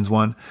Ephesians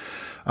 1.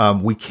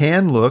 We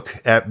can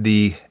look at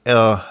the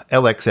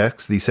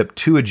LXX, the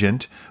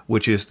Septuagint,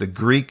 which is the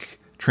Greek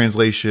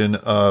translation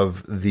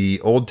of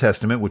the Old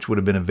Testament, which would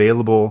have been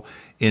available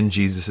in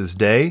Jesus'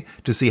 day,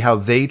 to see how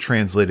they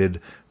translated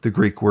the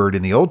Greek word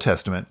in the Old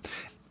Testament.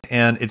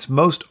 And it's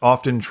most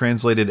often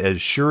translated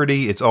as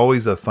surety. It's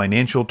always a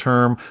financial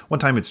term. One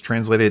time it's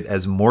translated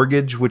as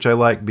mortgage, which I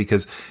like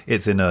because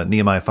it's in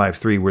Nehemiah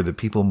 5:3 where the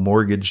people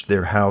mortgaged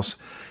their house.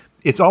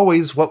 It's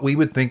always what we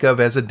would think of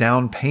as a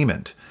down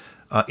payment.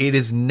 It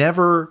is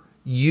never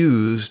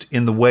used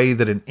in the way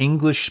that an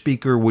English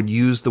speaker would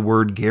use the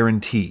word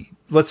guarantee.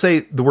 Let's say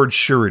the word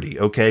surety,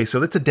 okay? So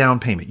that's a down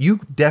payment.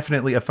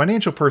 A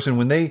financial person,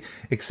 when they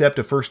accept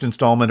a first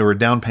installment or a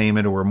down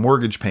payment or a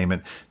mortgage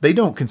payment, they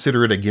don't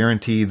consider it a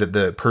guarantee that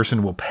the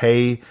person will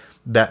pay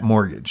that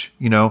mortgage.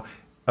 You know,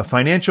 a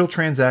financial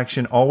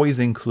transaction always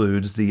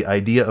includes the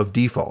idea of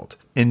default.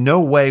 In no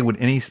way would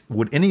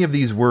any of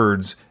these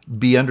words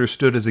be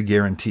understood as a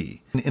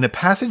guarantee. In a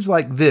passage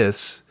like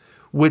this,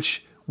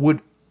 which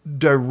would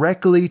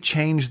directly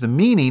change the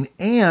meaning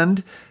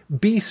and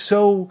be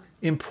so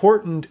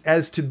important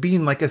as to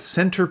being like a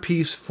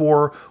centerpiece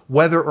for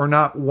whether or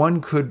not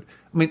one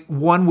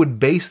would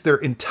base their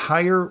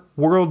entire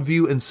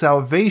worldview and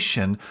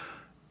salvation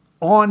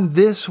on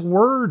this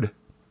word.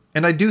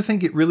 And I do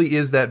think it really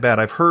is that bad.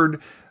 I've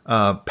heard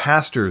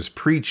pastors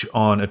preach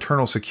on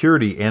eternal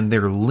security, and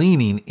they're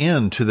leaning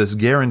into this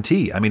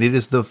guarantee. I mean, it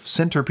is the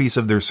centerpiece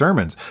of their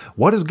sermons.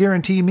 What does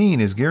guarantee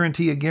mean? Is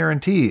guarantee a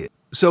guarantee?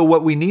 So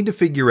what we need to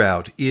figure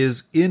out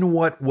is, in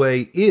what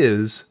way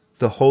is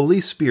the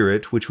Holy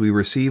Spirit, which we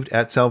received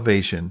at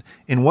salvation,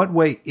 in what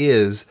way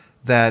is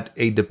that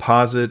a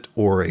deposit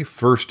or a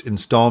first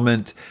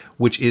installment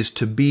which is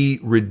to be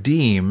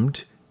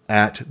redeemed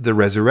at the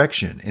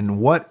resurrection? In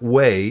what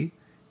way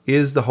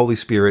is the Holy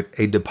Spirit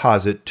a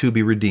deposit to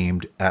be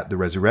redeemed at the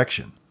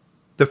resurrection?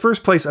 The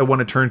first place I want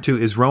to turn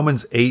to is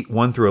Romans 8,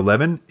 1 through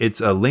 11. It's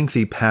a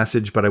lengthy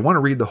passage, but I want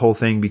to read the whole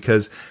thing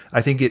because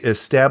I think it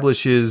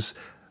establishes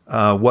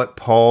what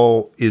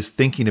Paul is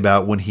thinking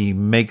about when he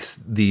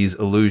makes these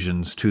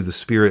allusions to the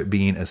Spirit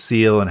being a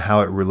seal and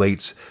how it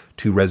relates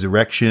to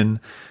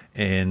resurrection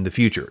in the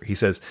future. He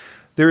says,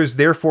 "There is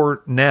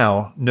therefore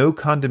now no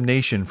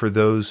condemnation for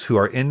those who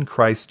are in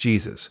Christ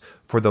Jesus.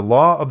 For the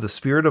law of the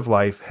Spirit of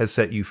life has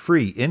set you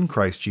free in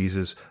Christ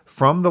Jesus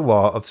from the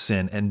law of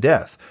sin and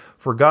death.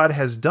 For God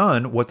has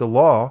done what the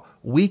law,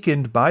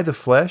 weakened by the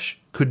flesh,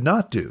 could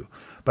not do.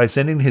 By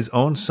sending his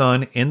own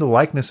Son in the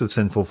likeness of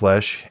sinful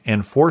flesh,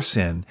 and for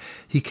sin,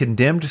 he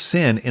condemned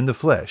sin in the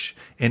flesh,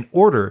 in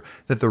order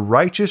that the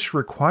righteous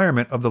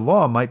requirement of the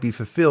law might be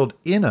fulfilled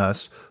in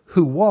us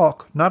who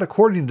walk not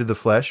according to the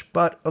flesh,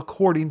 but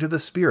according to the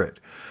Spirit.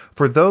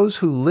 For those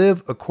who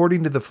live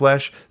according to the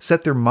flesh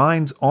set their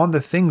minds on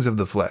the things of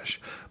the flesh,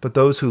 but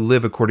those who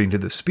live according to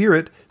the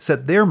Spirit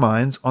set their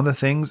minds on the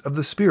things of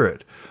the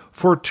Spirit.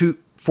 For to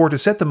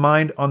set the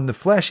mind on the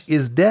flesh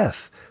is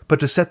death,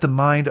 but to set the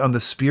mind on the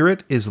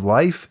Spirit is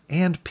life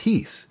and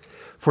peace.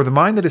 For the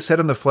mind that is set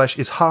on the flesh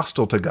is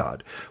hostile to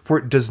God, for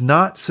it does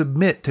not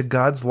submit to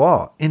God's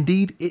law.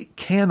 Indeed, it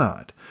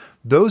cannot.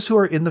 Those who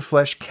are in the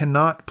flesh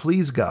cannot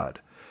please God.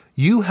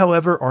 You,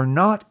 however, are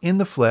not in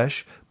the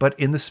flesh, but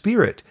in the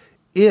Spirit,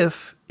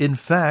 if, in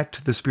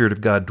fact, the Spirit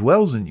of God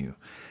dwells in you.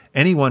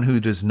 Anyone who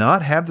does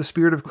not have the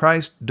Spirit of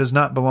Christ does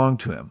not belong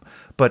to him.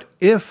 But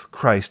if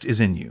Christ is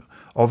in you,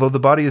 although the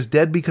body is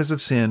dead because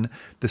of sin,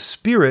 the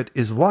Spirit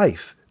is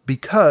life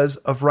because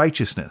of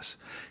righteousness.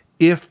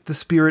 If the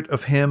Spirit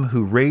of him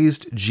who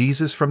raised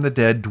Jesus from the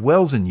dead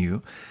dwells in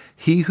you,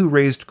 he who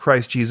raised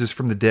Christ Jesus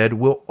from the dead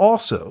will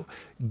also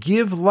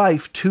give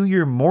life to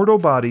your mortal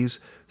bodies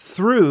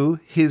through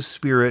his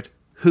Spirit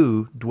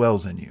who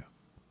dwells in you."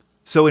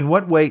 So in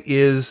what way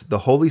is the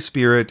Holy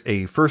Spirit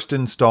a first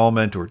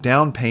installment or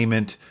down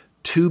payment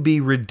to be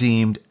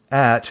redeemed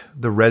at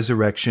the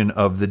resurrection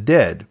of the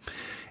dead?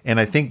 And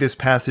I think this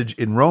passage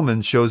in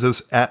Romans shows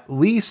us at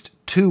least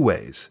two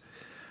ways.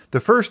 The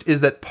first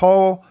is that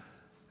Paul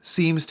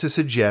seems to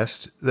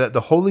suggest that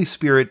the Holy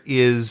Spirit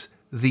is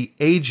the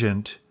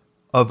agent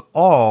of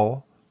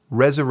all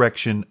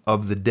resurrection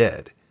of the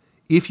dead.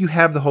 If you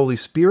have the Holy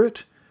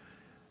Spirit,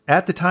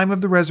 at the time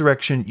of the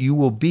resurrection, you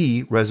will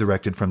be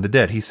resurrected from the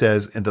dead. He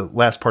says in the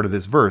last part of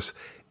this verse,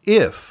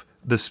 if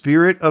the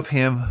Spirit of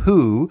him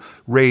who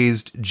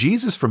raised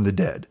Jesus from the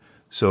dead.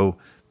 So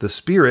the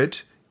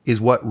Spirit is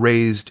what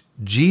raised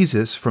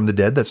Jesus from the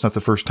dead. That's not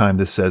the first time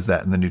this says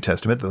that in the New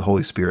Testament, that the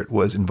Holy Spirit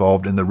was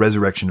involved in the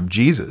resurrection of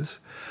Jesus.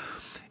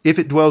 If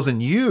it dwells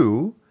in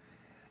you,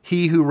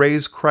 he who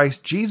raised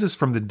Christ Jesus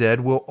from the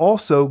dead will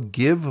also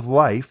give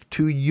life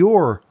to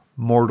your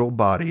mortal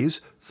bodies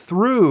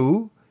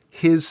through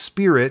his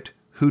Spirit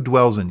who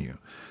dwells in you.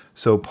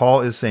 So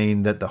Paul is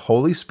saying that the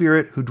Holy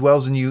Spirit who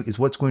dwells in you is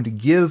what's going to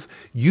give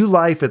you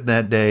life at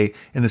that day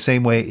in the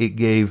same way it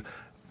gave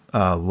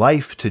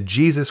life to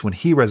Jesus when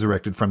he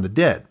resurrected from the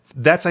dead.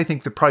 That's, I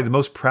think, probably the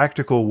most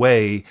practical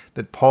way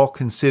that Paul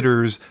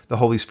considers the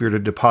Holy Spirit a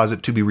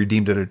deposit to be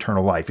redeemed at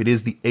eternal life. It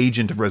is the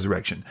agent of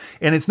resurrection.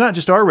 And it's not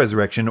just our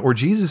resurrection or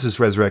Jesus'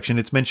 resurrection.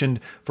 It's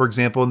mentioned, for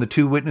example, in the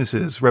two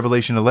witnesses,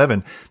 Revelation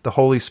 11, the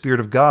Holy Spirit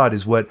of God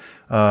is what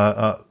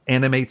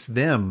animates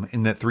them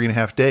in that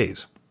 3.5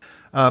 days.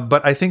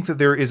 But I think that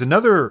there is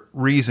another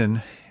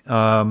reason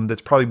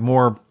that's probably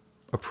more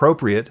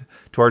appropriate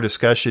to our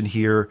discussion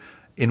here,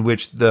 in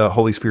which the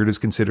Holy Spirit is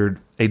considered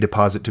a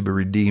deposit to be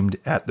redeemed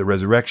at the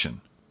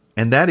resurrection.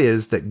 And that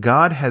is that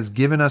God has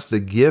given us the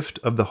gift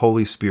of the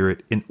Holy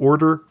Spirit in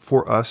order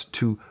for us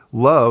to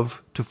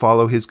love to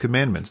follow his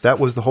commandments. That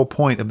was the whole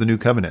point of the new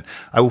covenant.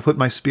 I will put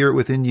my Spirit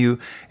within you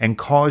and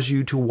cause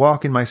you to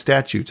walk in my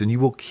statutes, and you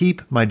will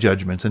keep my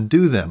judgments and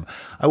do them.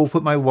 I will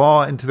put my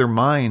law into their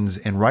minds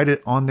and write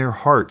it on their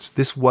hearts.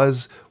 This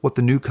was what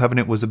the new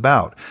covenant was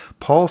about.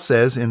 Paul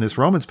says in this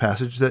Romans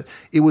passage that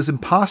it was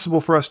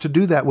impossible for us to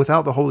do that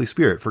without the Holy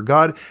Spirit, for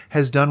God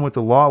has done what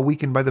the law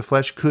weakened by the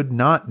flesh could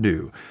not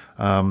do.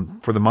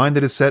 For the mind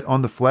that is set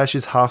on the flesh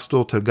is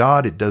hostile to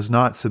God. It does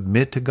not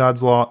submit to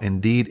God's law.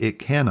 Indeed, it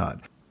cannot.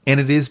 And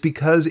it is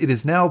because it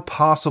is now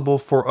possible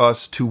for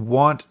us to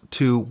want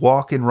to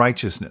walk in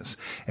righteousness.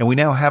 And we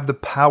now have the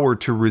power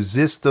to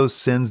resist those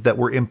sins that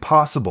were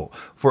impossible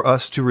for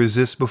us to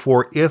resist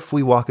before if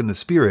we walk in the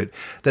Spirit,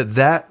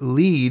 that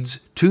leads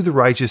to the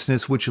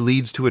righteousness which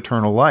leads to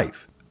eternal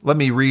life. Let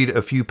me read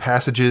a few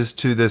passages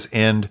to this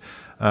end.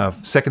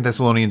 2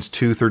 Thessalonians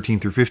 2:13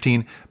 through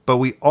 15. But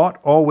we ought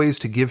always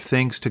to give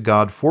thanks to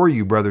God for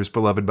you, brothers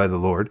beloved by the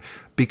Lord,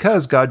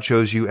 because God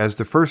chose you as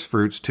the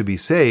firstfruits to be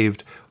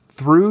saved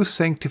through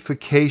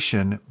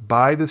sanctification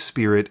by the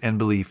Spirit and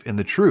belief in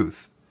the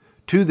truth.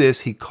 To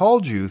this he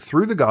called you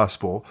through the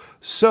gospel,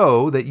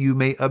 so that you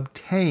may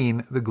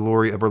obtain the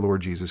glory of our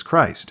Lord Jesus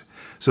Christ.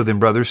 So then,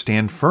 brothers,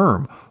 stand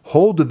firm.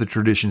 Hold to the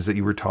traditions that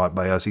you were taught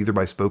by us, either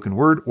by spoken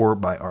word or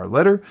by our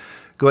letter.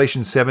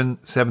 Galatians 7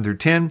 through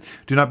 10,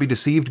 do not be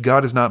deceived.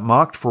 God is not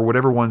mocked, for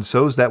whatever one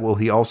sows, that will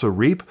he also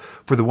reap.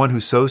 For the one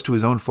who sows to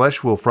his own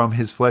flesh will from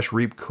his flesh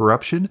reap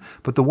corruption,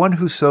 but the one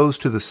who sows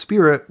to the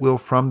Spirit will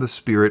from the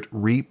Spirit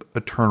reap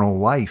eternal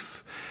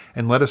life.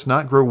 And let us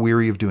not grow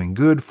weary of doing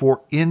good,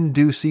 for in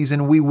due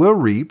season we will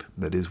reap,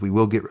 that is, we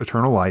will get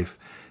eternal life,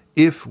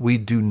 if we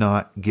do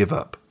not give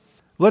up.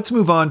 Let's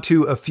move on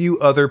to a few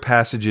other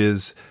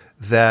passages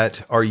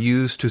that are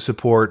used to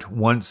support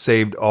once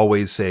saved,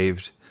 always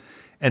saved.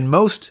 And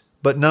most,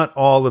 but not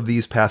all of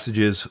these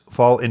passages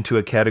fall into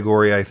a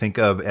category I think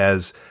of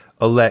as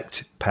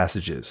elect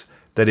passages.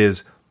 That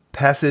is,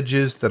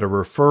 passages that are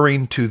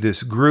referring to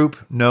this group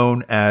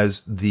known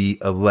as the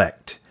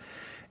elect.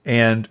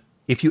 And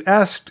if you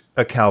asked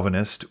a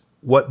Calvinist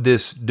what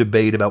this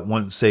debate about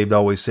once saved,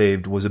 always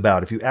saved was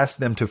about, if you asked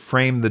them to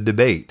frame the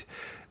debate,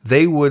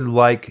 they would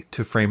like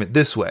to frame it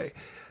this way.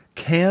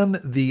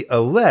 Can the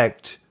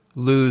elect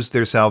lose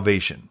their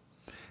salvation?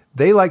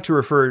 They like to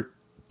refer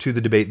to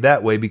the debate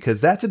that way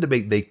because that's a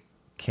debate they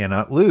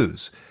cannot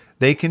lose.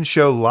 They can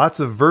show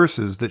lots of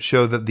verses that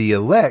show that the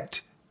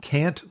elect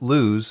can't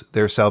lose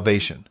their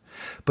salvation.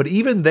 But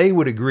even they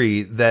would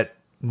agree that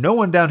no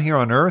one down here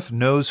on earth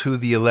knows who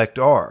the elect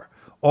are.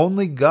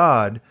 Only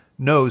God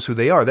knows who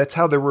they are. That's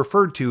how they're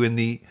referred to in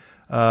the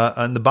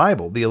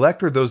Bible. The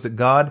elect are those that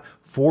God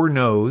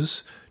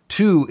foreknows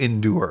to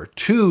endure,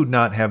 to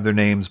not have their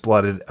names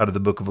blotted out of the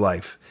book of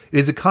life. It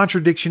is a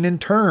contradiction in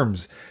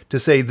terms to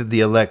say that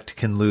the elect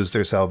can lose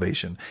their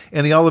salvation.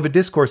 In the Olivet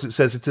Discourse, it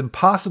says it's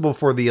impossible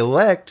for the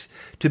elect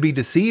to be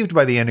deceived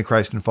by the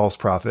Antichrist and false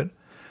prophet.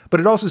 But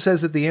it also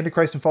says that the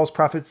Antichrist and false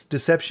prophet's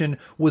deception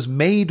was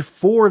made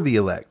for the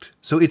elect.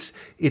 So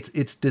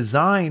it's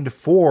designed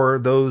for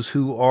those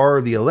who are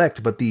the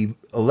elect, but the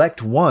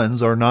elect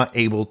ones are not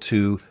able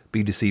to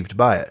be deceived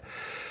by it.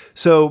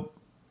 So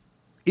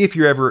if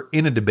you're ever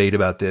in a debate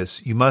about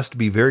this, you must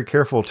be very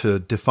careful to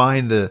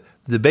define the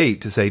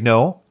debate to say,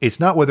 no, it's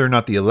not whether or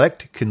not the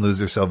elect can lose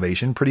their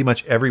salvation. Pretty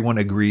much everyone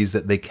agrees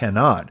that they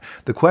cannot.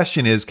 The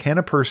question is, can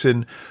a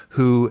person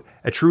who,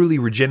 a truly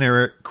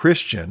regenerate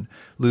Christian,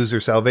 lose their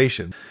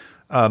salvation?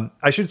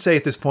 I should say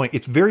at this point,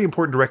 it's very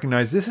important to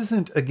recognize this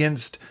isn't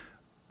against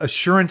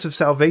assurance of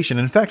salvation.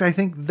 In fact, I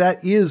think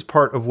that is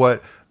part of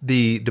what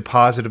the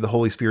deposit of the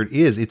Holy Spirit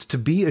is. It's to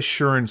be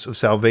assurance of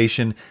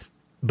salvation,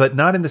 but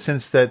not in the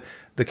sense that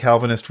the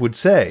Calvinist would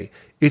say.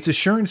 It's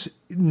assurance,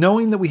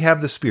 knowing that we have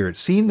the Spirit,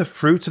 seeing the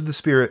fruits of the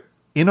Spirit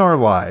in our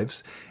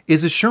lives,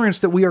 is assurance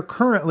that we are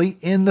currently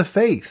in the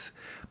faith.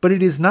 But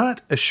it is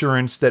not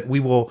assurance that we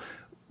will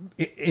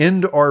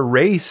end our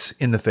race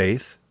in the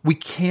faith. We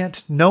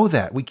can't know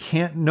that. We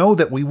can't know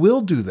that we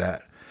will do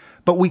that.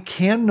 But we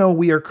can know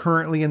we are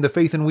currently in the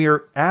faith, and we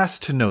are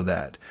asked to know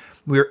that.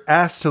 We are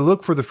asked to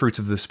look for the fruits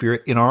of the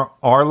Spirit in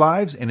our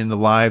lives and in the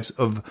lives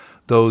of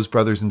those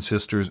brothers and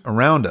sisters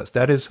around us.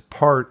 That is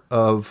part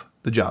of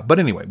the job. But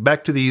anyway,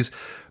 back to these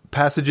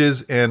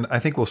passages, and I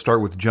think we'll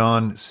start with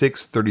John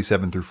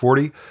 6:37 through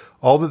 40.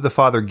 All that the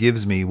Father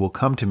gives me will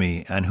come to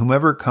me, and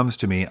whomever comes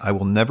to me I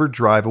will never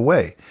drive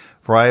away.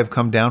 For I have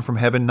come down from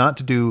heaven not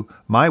to do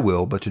my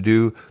will, but to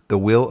do the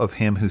will of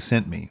him who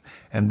sent me.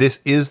 And this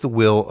is the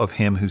will of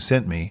him who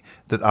sent me,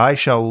 that I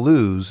shall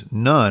lose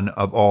none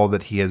of all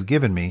that he has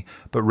given me,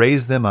 but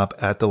raise them up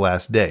at the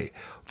last day.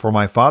 For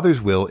my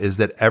Father's will is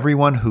that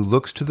everyone who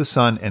looks to the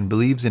Son and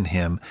believes in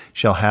him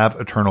shall have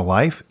eternal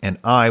life, and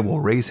I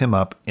will raise him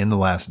up in the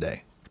last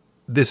day.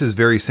 This is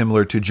very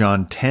similar to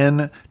John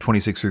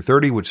 10:26 through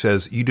 30, which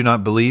says, You do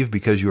not believe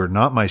because you are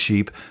not my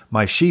sheep.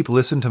 My sheep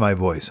listen to my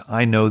voice.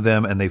 I know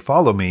them, and they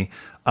follow me.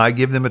 I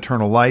give them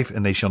eternal life,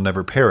 and they shall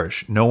never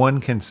perish. No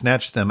one can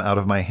snatch them out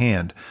of my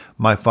hand.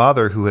 My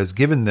Father, who has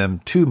given them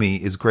to me,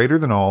 is greater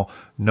than all.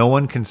 No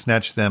one can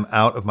snatch them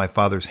out of my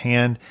Father's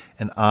hand,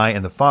 and I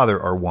and the Father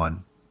are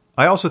one.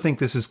 I also think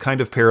this is kind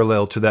of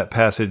parallel to that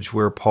passage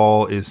where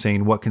Paul is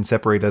saying, what can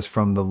separate us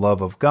from the love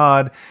of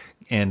God?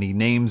 And he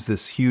names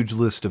this huge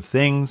list of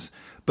things,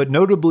 but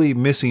notably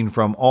missing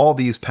from all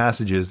these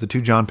passages, the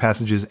 2 John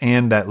passages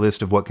and that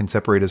list of what can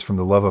separate us from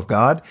the love of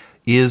God,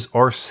 is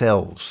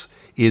ourselves,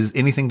 is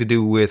anything to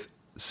do with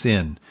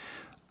sin.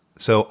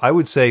 So I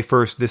would say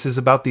first, this is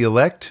about the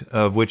elect,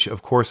 of which,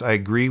 of course, I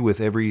agree with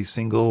every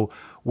single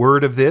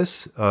word of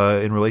this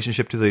in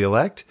relationship to the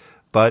elect.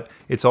 but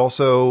it's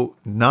also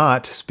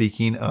not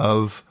speaking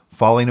of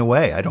falling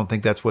away. I don't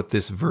think that's what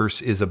this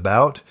verse is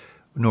about,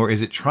 nor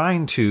is it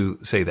trying to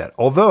say that.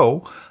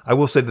 Although I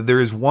will say that there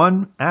is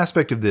one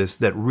aspect of this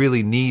that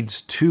really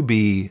needs to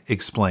be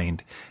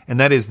explained, and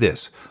that is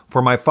this: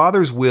 for my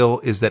Father's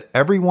will is that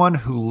everyone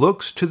who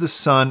looks to the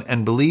Son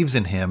and believes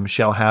in him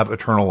shall have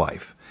eternal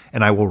life,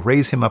 and I will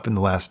raise him up in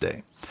the last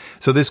day.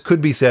 So this could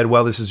be said,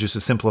 well, this is just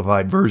a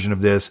simplified version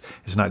of this.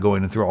 It's not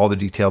going through all the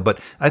detail, but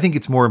I think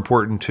it's more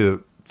important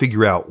to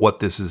figure out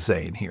what this is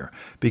saying here,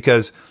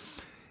 because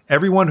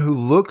everyone who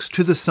looks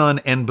to the Son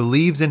and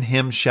believes in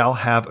him shall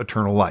have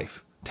eternal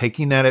life.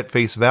 Taking that at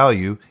face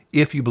value,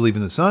 if you believe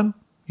in the Son,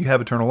 you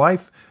have eternal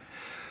life.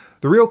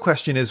 The real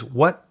question is,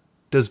 what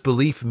does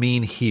belief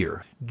mean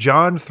here?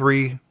 John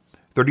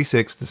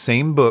 3:36, the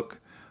same book,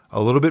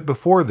 a little bit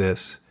before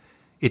this,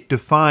 it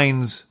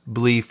defines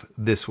belief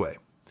this way: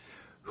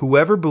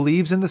 whoever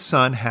believes in the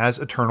Son has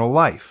eternal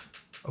life.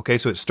 Okay,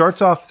 so it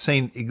starts off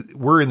saying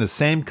we're in the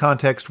same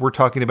context. We're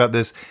talking about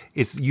this.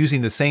 It's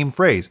using the same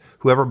phrase.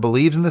 Whoever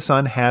believes in the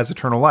Son has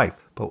eternal life.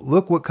 But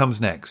look what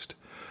comes next.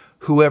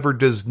 Whoever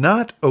does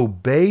not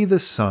obey the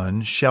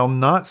Son shall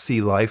not see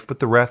life, but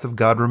the wrath of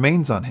God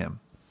remains on him.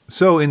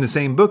 So in the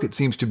same book, it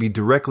seems to be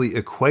directly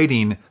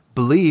equating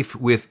belief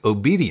with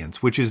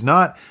obedience, which is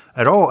not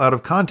at all out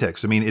of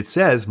context. I mean, it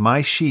says,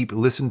 my sheep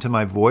listen to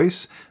my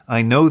voice.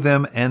 I know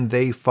them and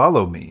they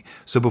follow me.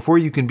 So before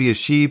you can be a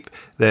sheep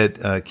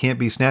that can't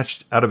be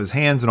snatched out of his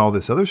hands and all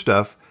this other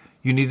stuff,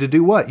 you need to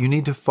do what? You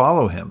need to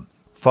follow him.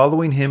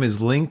 Following him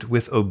is linked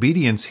with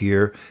obedience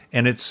here,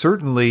 and it's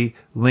certainly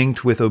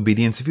linked with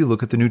obedience if you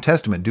look at the New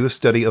Testament. Do a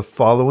study of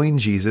following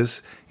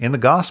Jesus in the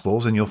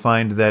Gospels, and you'll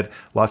find that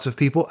lots of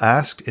people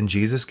asked, and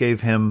Jesus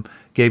gave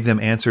them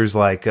answers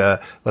like,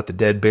 let the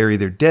dead bury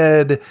their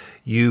dead,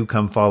 you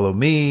come follow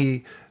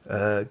me,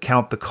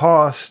 count the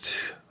cost,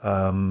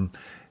 Son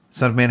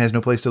of Man has no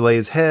place to lay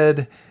his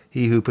head,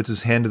 he who puts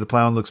his hand to the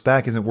plow and looks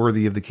back isn't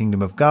worthy of the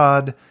kingdom of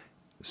God,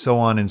 so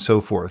on and so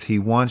forth. He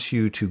wants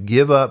you to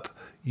give up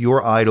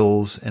your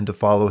idols and to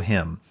follow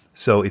him.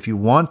 So if you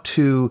want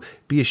to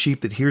be a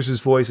sheep that hears his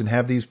voice and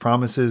have these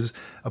promises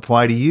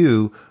apply to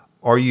you,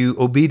 are you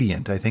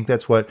obedient? I think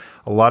that's what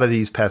a lot of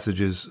these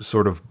passages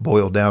sort of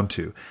boil down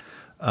to.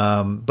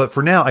 But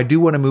for now, I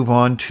do want to move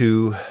on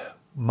to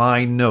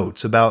my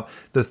notes about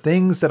the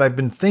things that I've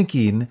been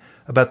thinking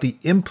about the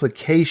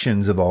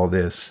implications of all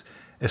this,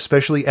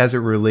 especially as it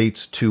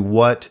relates to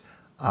what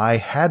I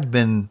had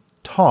been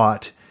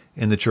taught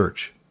in the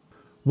church.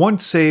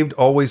 Once saved,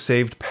 always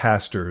saved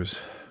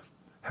pastors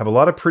have a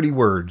lot of pretty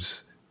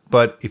words,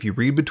 but if you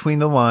read between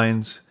the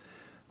lines,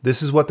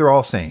 this is what they're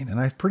all saying, and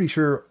I'm pretty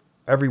sure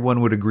everyone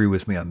would agree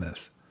with me on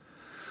this.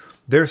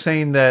 They're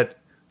saying that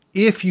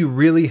if you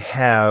really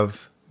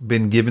have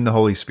been given the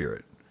Holy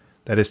Spirit,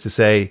 that is to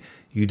say,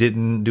 you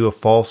didn't do a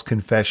false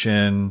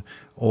confession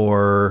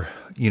or,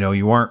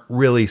 you weren't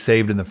really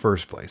saved in the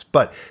first place,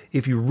 but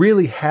if you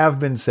really have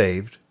been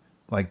saved,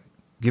 like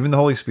given the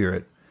Holy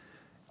Spirit,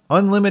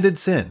 unlimited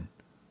sin.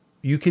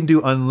 You can do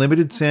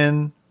unlimited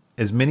sin,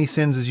 as many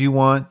sins as you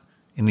want,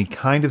 any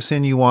kind of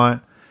sin you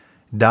want,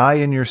 die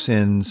in your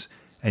sins,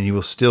 and you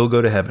will still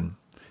go to heaven.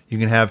 You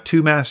can have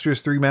 2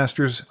 masters, 3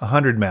 masters,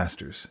 100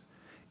 masters,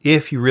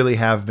 if you really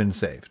have been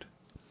saved.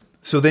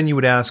 So then you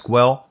would ask,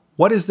 well,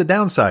 what is the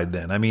downside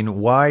then? I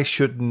mean, why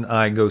shouldn't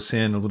I go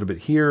sin a little bit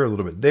here, a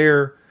little bit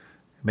there,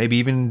 maybe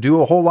even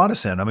do a whole lot of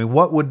sin? I mean,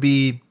 what would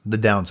be the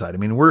downside? I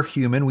mean, we're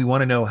human. We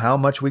want to know how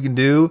much we can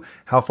do,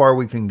 how far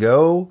we can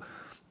go.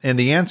 And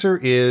the answer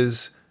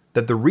is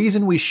that the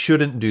reason we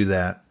shouldn't do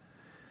that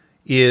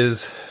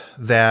is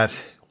that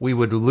we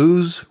would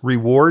lose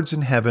rewards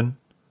in heaven,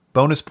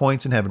 bonus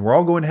points in heaven. We're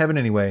all going to heaven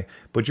anyway,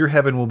 but your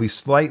heaven will be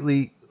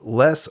slightly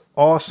less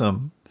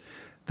awesome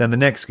than the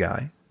next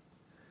guy.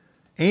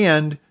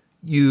 And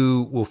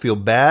you will feel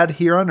bad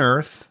here on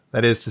earth.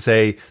 That is to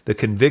say, the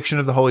conviction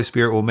of the Holy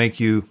Spirit will make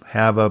you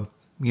have a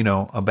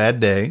bad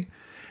day.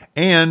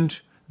 And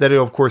that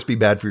it'll, of course, be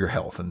bad for your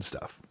health and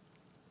stuff.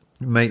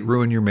 It might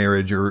ruin your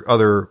marriage or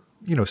other,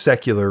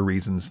 secular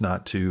reasons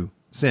not to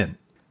sin.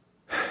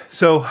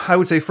 So I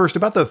would say first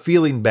about the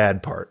feeling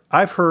bad part.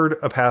 I've heard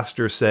a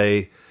pastor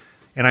say,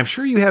 and I'm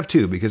sure you have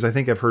too, because I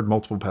think I've heard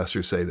multiple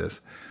pastors say this,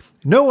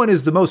 no one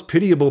is the most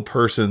pitiable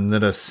person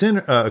than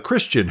a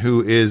Christian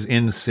who is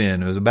in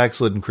sin, who is a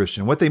backslidden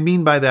Christian. What they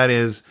mean by that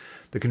is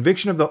the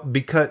conviction of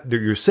because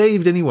you're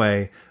saved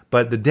anyway,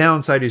 but the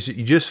downside is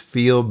you just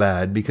feel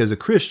bad because a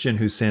Christian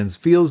who sins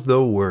feels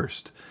the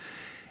worst.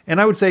 And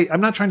I would say,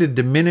 I'm not trying to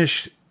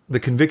diminish the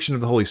conviction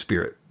of the Holy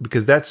Spirit,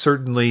 because that's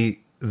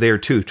certainly there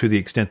too, to the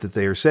extent that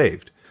they are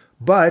saved.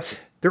 But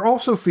they're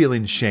also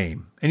feeling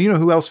shame. And you know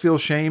who else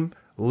feels shame?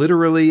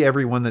 Literally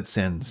everyone that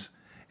sins.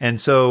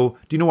 And so,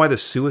 do you know why the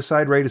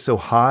suicide rate is so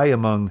high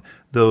among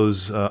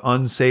those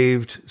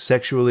unsaved,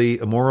 sexually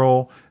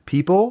immoral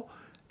people?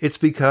 It's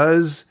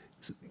because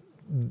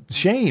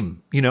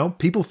shame.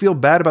 People feel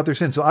bad about their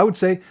sin. So I would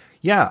say,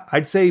 yeah,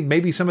 I'd say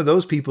maybe some of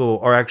those people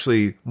are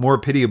actually more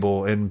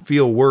pitiable and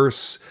feel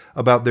worse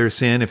about their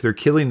sin if they're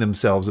killing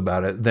themselves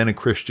about it than a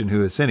Christian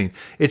who is sinning.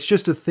 It's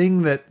just a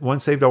thing that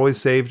once saved, always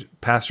saved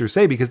pastors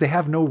say because they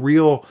have no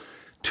real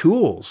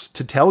tools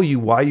to tell you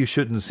why you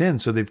shouldn't sin.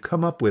 So they've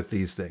come up with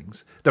these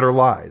things that are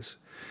lies.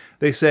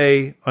 They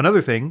say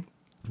another thing,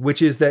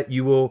 which is that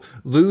you will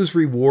lose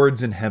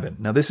rewards in heaven.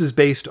 Now, this is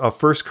based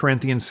off 1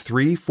 Corinthians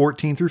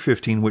 3:14 through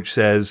 15, which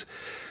says,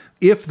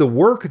 if the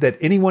work that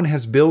anyone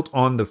has built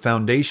on the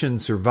foundation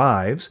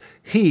survives,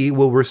 he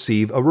will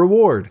receive a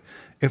reward.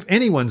 If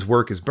anyone's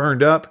work is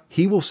burned up,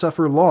 he will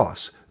suffer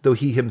loss, though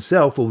he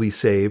himself will be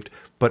saved,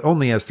 but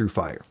only as through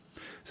fire.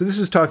 So this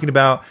is talking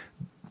about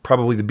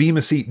probably the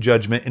Bema Seat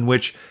judgment in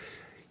which,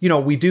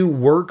 we do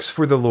works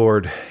for the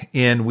Lord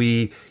and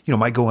we,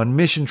 might go on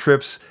mission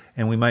trips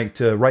and we might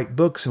write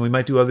books and we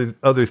might do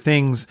other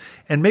things.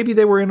 And maybe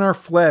they were in our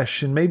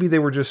flesh and maybe they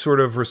were just sort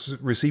of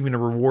receiving a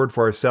reward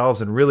for ourselves.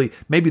 And really,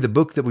 maybe the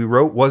book that we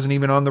wrote wasn't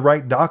even on the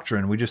right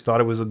doctrine. We just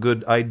thought it was a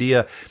good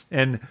idea.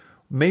 And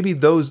maybe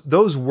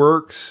those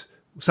works,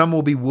 some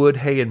will be wood,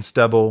 hay, and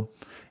stubble,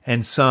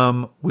 and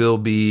some will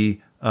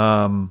be,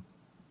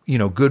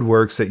 good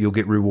works that you'll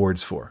get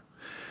rewards for.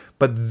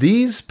 But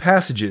these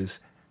passages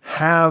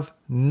have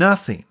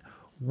nothing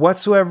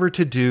whatsoever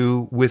to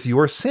do with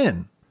your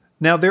sin.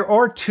 Now, there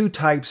are two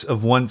types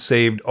of once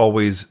saved,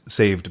 always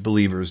saved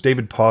believers.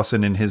 David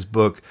Pawson in his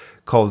book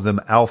calls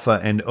them Alpha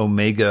and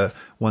Omega,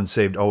 once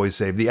saved, always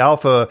saved. The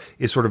Alpha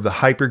is sort of the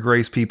hyper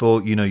grace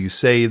people. You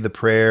say the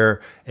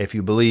prayer. If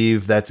you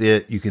believe, that's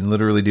it. You can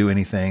literally do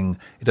anything.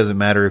 It doesn't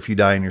matter if you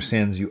die in your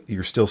sins,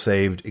 you're still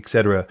saved,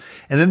 etc.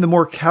 And then the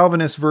more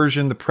Calvinist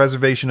version, the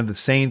preservation of the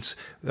saints,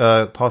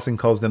 Pawson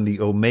calls them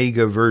the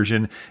Omega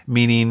version,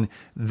 meaning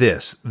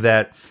this,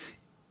 that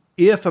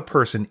if a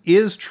person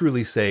is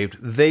truly saved,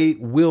 they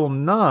will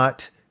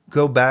not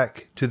go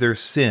back to their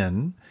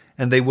sin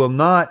and they will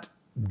not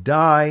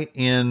die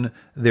in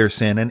their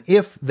sin. And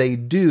if they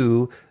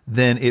do,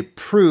 then it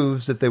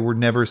proves that they were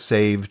never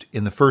saved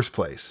in the first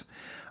place.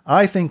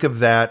 I think of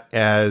that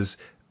as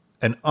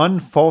an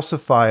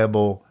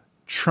unfalsifiable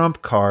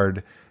trump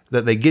card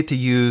that they get to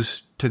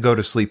use to go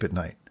to sleep at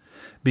night.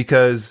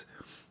 Because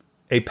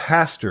a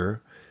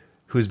pastor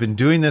who's been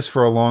doing this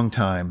for a long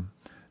time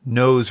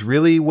knows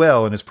really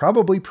well and is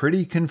probably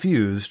pretty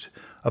confused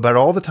about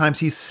all the times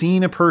he's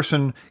seen a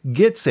person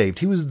get saved.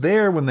 He was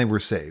there when they were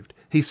saved.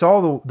 He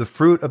saw the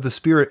fruit of the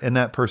Spirit in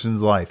that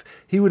person's life.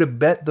 He would have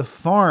bet the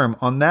farm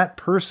on that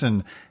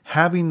person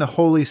having the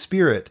Holy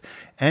Spirit.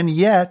 And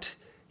yet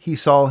he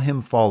saw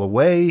him fall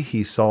away.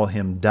 He saw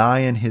him die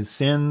in his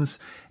sins.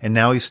 And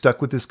now he's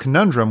stuck with this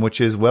conundrum, which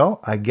is,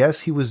 well, I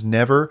guess he was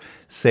never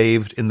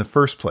saved in the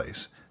first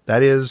place.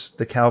 That is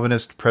the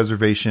Calvinist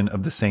preservation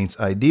of the saints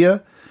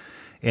idea.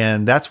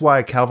 And that's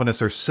why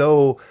Calvinists are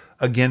so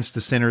against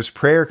the sinner's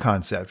prayer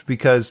concept,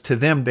 because to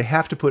them, they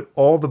have to put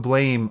all the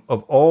blame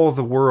of all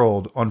the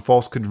world on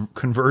false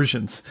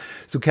conversions.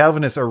 So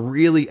Calvinists are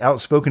really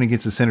outspoken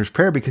against the sinner's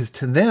prayer because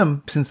to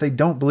them, since they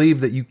don't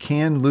believe that you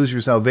can lose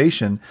your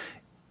salvation,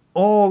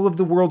 all of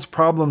the world's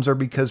problems are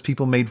because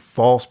people made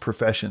false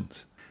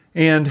professions.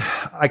 And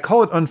I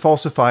call it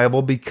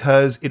unfalsifiable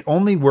because it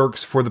only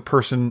works for the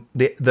person,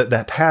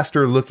 that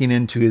pastor looking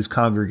into his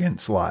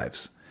congregants'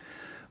 lives.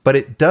 But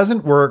it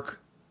doesn't work,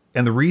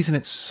 and the reason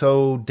it's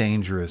so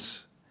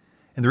dangerous,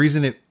 and the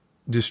reason it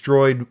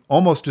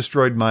almost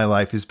destroyed my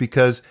life, is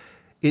because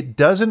it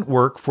doesn't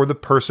work for the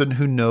person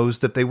who knows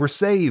that they were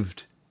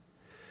saved.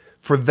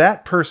 For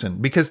that person,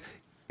 because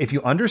if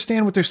you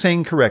understand what they're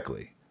saying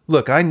correctly,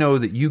 look, I know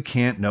that you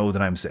can't know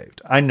that I'm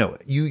saved. I know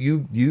it.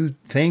 You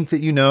think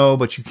that you know,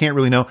 but you can't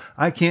really know.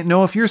 I can't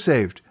know if you're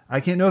saved. I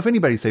can't know if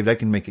anybody's saved. I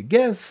can make a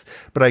guess,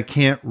 but I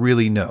can't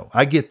really know.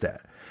 I get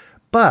that.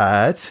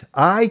 But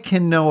I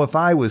can know if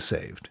I was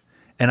saved.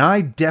 And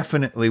I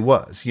definitely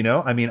was,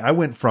 I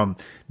went from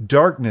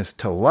darkness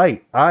to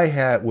light.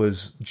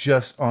 Was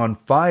just on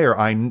fire.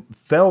 I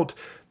felt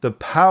the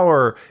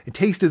power. It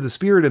tasted the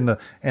Spirit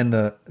and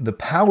the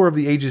power of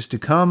the ages to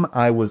come.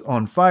 I was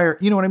on fire.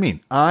 You know what I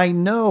mean? I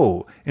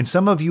know. And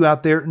some of you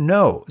out there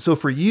know. So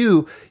for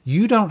you,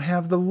 you don't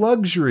have the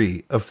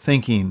luxury of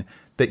thinking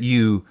that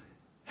you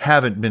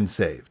haven't been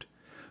saved.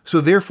 So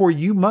therefore,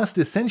 you must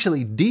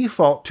essentially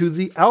default to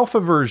the alpha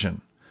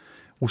version.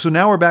 So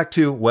now we're back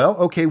to, well,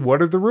 okay,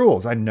 what are the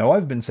rules? I know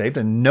I've been saved.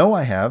 I know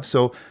I have.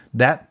 So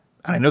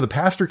I know the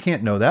pastor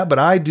can't know that, but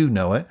I do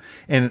know it.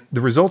 And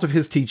the result of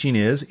his teaching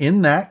is,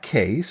 in that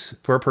case,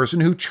 for a person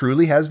who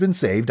truly has been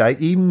saved,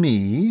 i.e.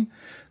 me,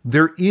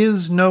 there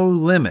is no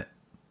limit.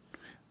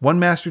 1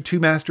 master, 2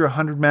 master,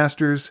 100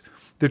 masters,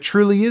 there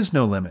truly is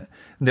no limit.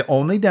 And the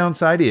only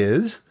downside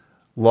is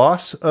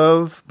loss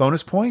of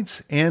bonus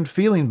points and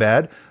feeling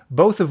bad,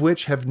 both of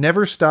which have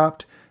never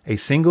stopped a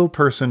single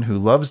person who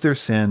loves their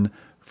sin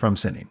from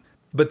sinning.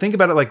 But think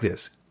about it like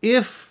this.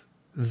 If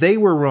they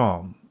were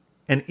wrong,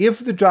 and if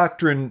the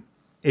doctrine,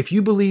 if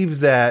you believe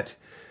that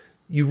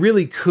you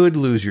really could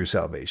lose your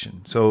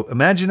salvation. So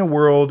imagine a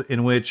world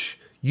in which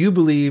you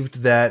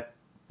believed that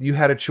you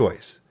had a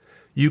choice.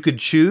 You could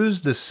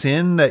choose the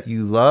sin that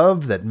you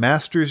love, that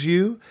masters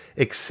you,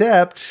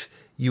 except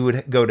you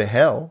would go to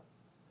hell.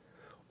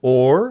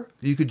 Or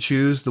you could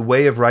choose the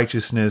way of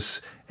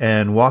righteousness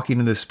and walking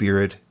in the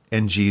Spirit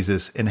and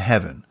Jesus in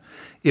heaven.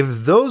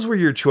 If those were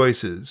your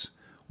choices,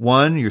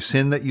 one, your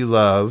sin that you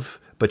love,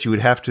 but you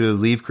would have to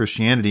leave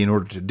Christianity in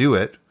order to do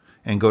it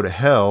and go to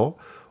hell,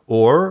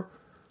 or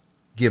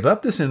give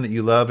up the sin that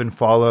you love and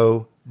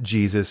follow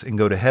Jesus and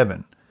go to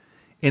heaven.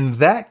 In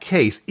that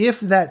case, if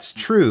that's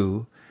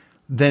true,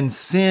 then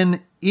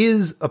sin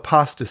is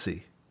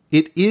apostasy.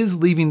 It is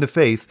leaving the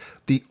faith.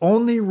 The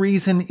only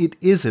reason it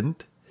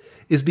isn't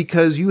is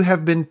because you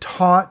have been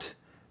taught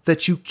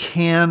that you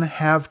can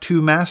have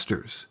two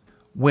masters.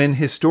 When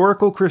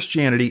historical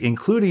Christianity,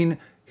 including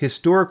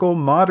historical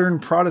modern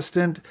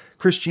Protestant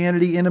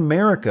Christianity in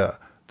America,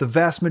 the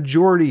vast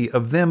majority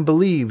of them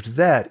believed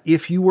that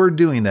if you were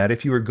doing that,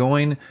 if you were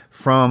going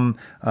from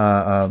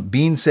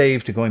being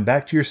saved to going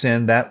back to your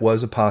sin, that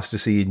was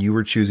apostasy and you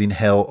were choosing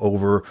hell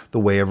over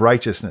the way of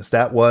righteousness.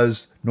 That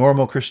was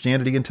normal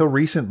Christianity until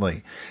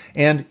recently.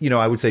 And,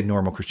 I would say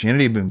normal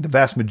Christianity, but the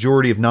vast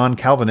majority of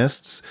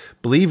non-Calvinists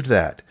believed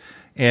that.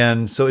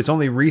 And so it's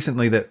only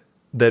recently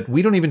that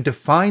we don't even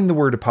define the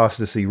word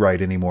apostasy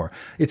right anymore.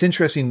 It's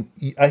interesting.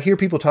 I hear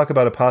people talk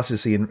about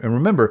apostasy, and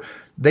remember,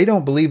 they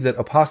don't believe that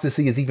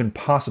apostasy is even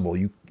possible.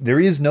 There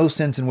is no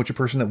sense in which a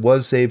person that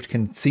was saved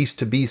can cease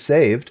to be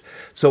saved.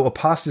 So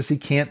apostasy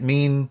can't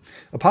mean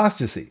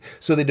apostasy.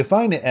 So they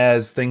define it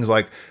as things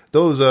like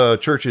those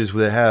churches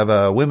that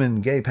have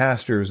women, gay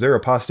pastors, they're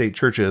apostate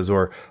churches,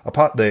 or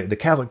the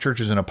Catholic Church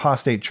is an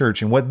apostate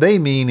church. And what they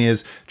mean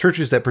is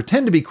churches that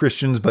pretend to be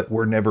Christians, but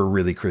were never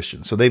really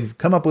Christians. So they've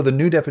come up with a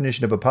new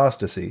definition of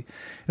apostasy.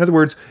 In other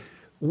words,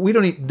 we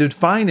don't even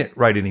define it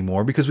right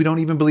anymore because we don't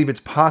even believe it's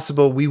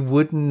possible. We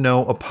wouldn't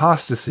know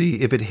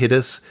apostasy if it hit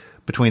us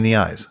between the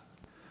eyes.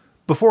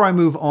 Before I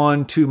move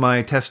on to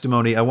my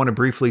testimony, I want to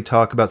briefly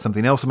talk about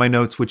something else in my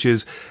notes, which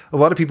is a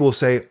lot of people will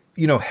say,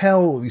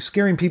 hell,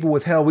 scaring people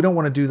with hell, we don't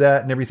want to do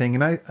that and everything.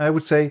 And I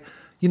would say,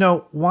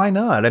 why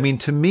not? I mean,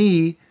 to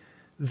me,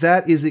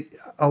 that is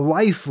a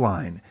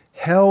lifeline.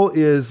 Hell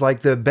is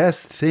like the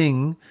best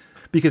thing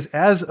because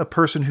as a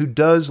person who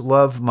does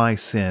love my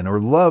sin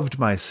or loved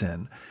my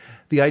sin,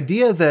 the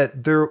idea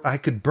that I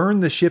could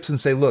burn the ships and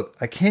say, look,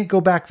 I can't go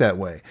back that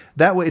way.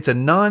 That way, it's a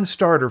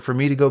non-starter for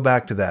me to go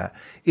back to that.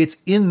 It's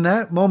in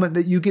that moment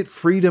that you get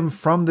freedom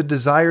from the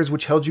desires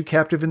which held you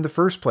captive in the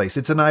first place.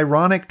 It's an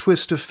ironic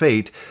twist of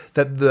fate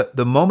that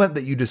the moment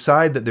that you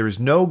decide that there is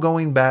no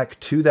going back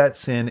to that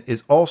sin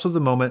is also the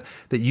moment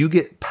that you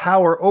get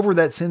power over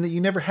that sin that you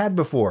never had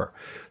before.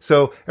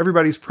 So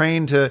everybody's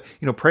praying to,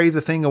 pray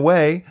the thing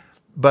away,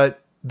 but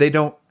they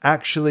don't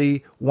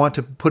actually want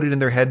to put it in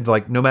their head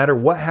like, no matter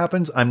what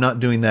happens, I'm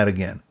not doing that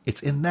again.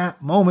 It's in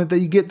that moment that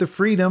you get the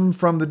freedom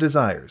from the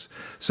desires.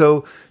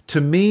 So to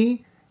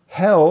me,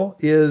 hell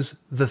is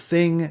the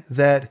thing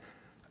that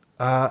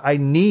I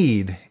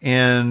need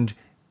and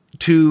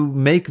to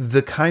make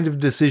the kind of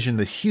decision,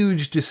 the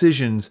huge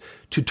decisions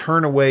to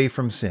turn away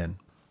from sin.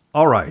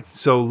 All right,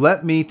 so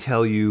let me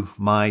tell you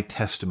my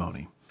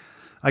testimony.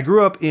 I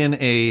grew up in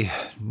a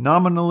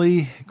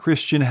nominally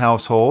Christian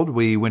household.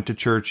 We went to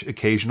church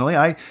occasionally.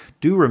 I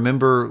do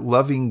remember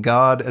loving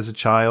God as a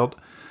child.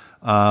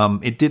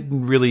 It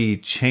didn't really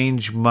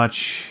change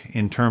much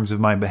in terms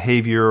of my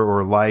behavior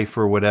or life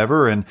or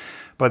whatever. And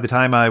by the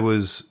time I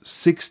was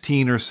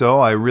 16 or so,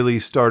 I really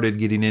started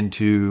getting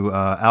into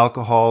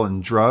alcohol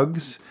and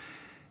drugs,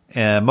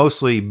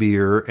 mostly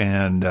beer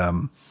and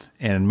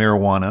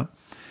marijuana,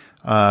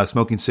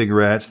 smoking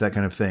cigarettes, that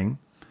kind of thing.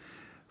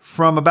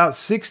 From about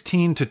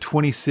 16 to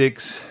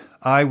 26,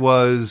 I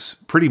was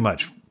pretty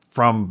much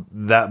from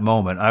that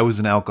moment, I was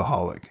an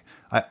alcoholic.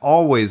 I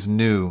always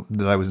knew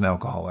that I was an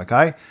alcoholic.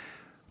 I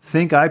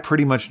think I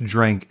pretty much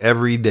drank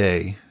every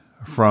day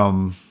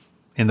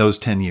in those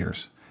 10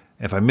 years.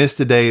 If I missed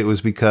a day, it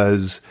was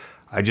because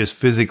I just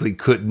physically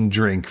couldn't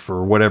drink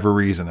for whatever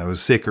reason. I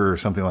was sick or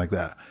something like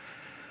that.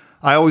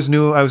 I always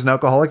knew I was an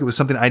alcoholic. It was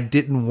something I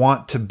didn't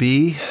want to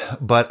be,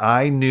 but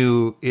I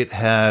knew it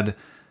had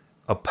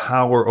a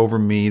power over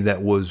me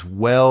that was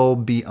well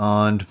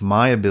beyond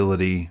my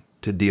ability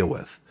to deal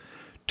with.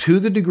 To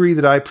the degree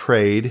that I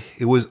prayed,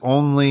 it was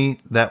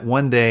only that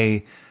one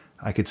day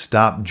I could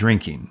stop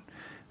drinking.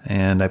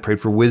 And I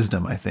prayed for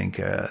wisdom, I think,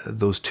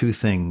 those two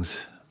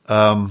things.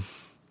 So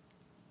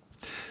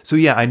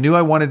yeah, I knew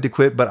I wanted to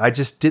quit, but I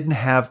just didn't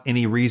have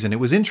any reason. It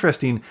was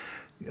interesting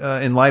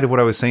in light of what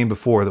I was saying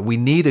before, that we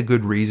need a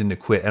good reason to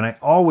quit. And I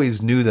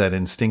always knew that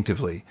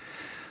instinctively.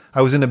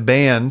 I was in a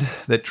band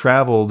that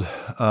traveled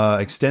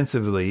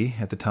extensively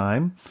at the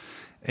time,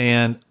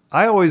 and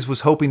I always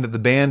was hoping that the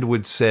band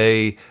would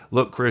say,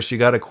 look, Chris, you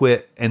got to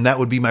quit, and that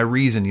would be my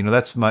reason.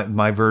 That's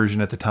my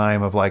version at the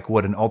time of like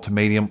what an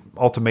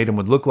ultimatum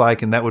would look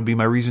like, and that would be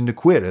my reason to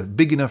quit, a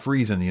big enough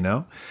reason,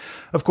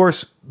 Of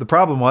course, the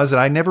problem was that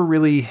I never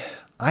really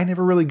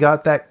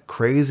got that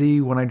crazy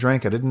when I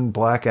drank. I didn't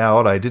black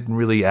out. I didn't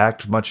really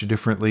act much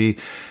differently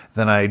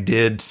than I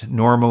did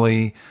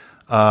normally.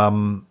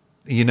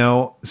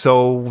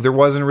 So there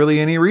wasn't really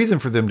any reason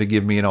for them to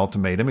give me an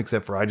ultimatum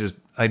except for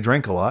I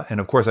drank a lot. And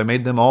of course I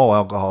made them all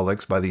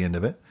alcoholics by the end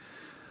of it.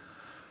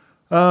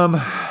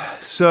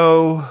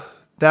 So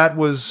that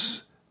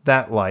was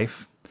that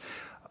life.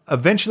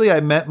 Eventually I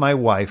met my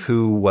wife,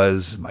 who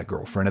was my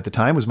girlfriend at the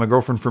time, was my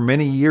girlfriend for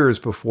many years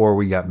before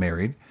we got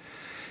married.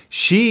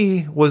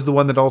 She was the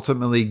one that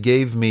ultimately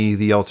gave me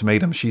the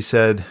ultimatum. She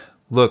said,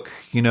 look,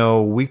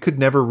 we could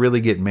never really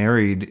get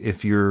married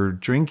if you're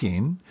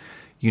drinking.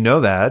 You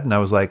know that. And I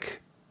was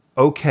like,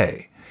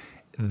 okay,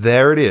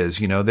 there it is.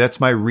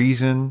 That's my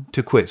reason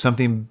to quit.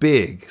 Something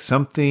big,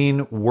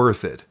 something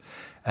worth it.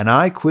 And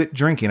I quit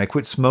drinking. I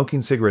quit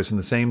smoking cigarettes in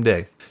the same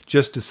day.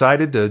 Just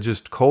decided to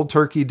just cold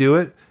turkey do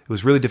it. It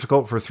was really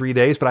difficult for 3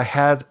 days, but I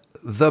had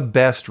the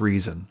best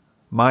reason.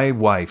 My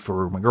wife,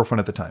 or my girlfriend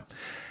at the time,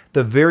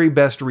 the very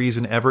best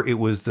reason ever. It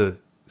was the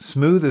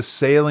smoothest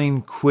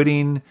sailing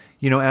quitting.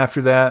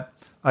 After that,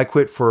 I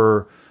quit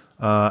for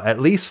at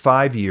least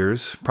 5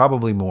 years,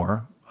 probably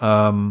more.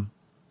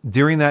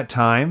 During that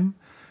time,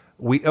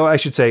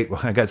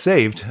 I got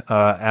saved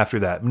after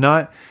that.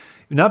 Not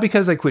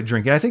because I quit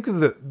drinking. I think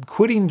the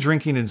quitting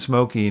drinking and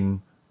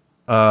smoking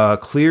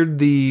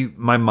cleared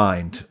my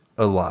mind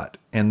a lot,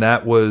 and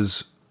that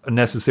was a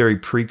necessary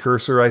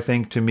precursor, I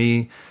think, to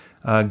me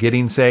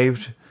getting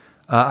saved.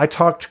 I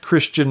talked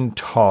Christian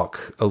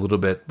talk a little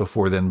bit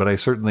before then, but I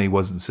certainly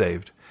wasn't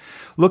saved.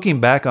 Looking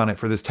back on it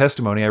for this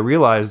testimony, I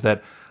realized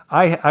that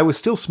I was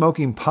still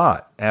smoking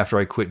pot after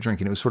I quit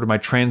drinking. It was sort of my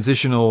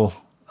transitional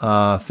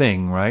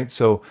thing, right?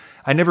 So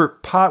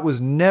pot was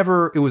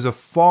never, it was a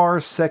far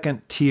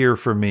second tier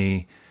for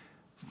me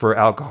for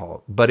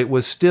alcohol, but it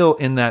was still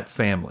in that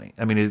family.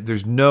 I mean,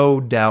 there's no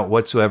doubt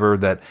whatsoever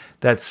that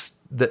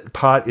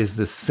pot is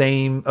the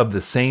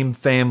same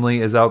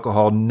family as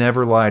alcohol.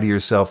 Never lie to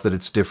yourself that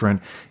it's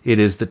different. It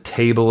is the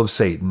table of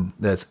Satan.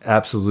 That's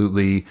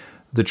absolutely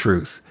the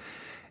truth.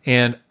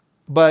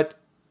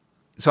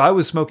 So I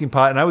was smoking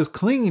pot, and I was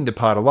clinging to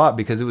pot a lot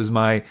because it was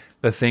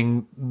the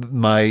thing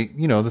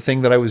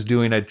that I was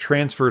doing. I'd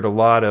transferred a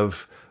lot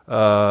of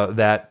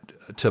that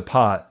to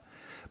pot.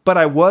 But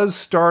I was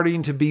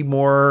starting to be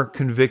more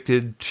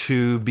convicted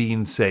to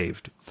being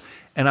saved.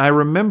 And I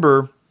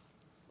remember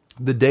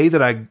the day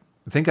that I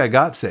think I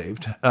got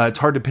saved. It's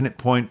hard to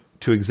pinpoint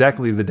to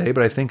exactly the day,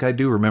 but I think I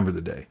do remember the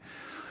day.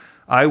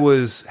 I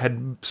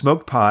had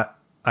smoked pot.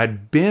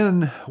 I'd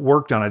been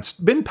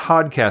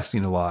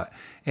podcasting a lot.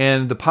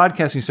 And the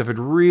podcasting stuff had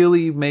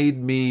really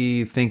made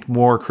me think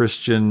more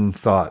Christian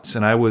thoughts.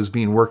 And I was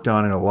being worked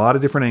on in a lot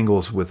of different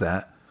angles with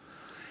that.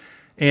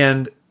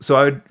 And so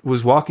I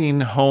was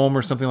walking home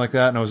or something like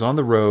that, and I was on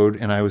the road,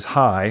 and I was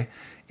high.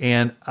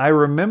 And I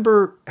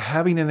remember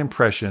having an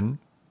impression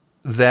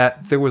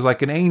that there was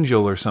like an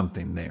angel or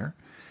something there.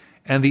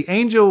 And the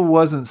angel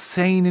wasn't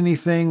saying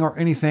anything,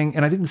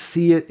 and I didn't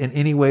see it in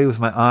any way with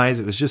my eyes.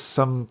 It was just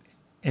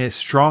a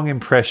strong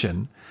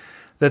impression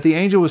that the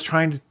angel was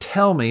trying to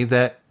tell me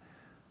that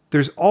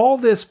there's all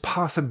this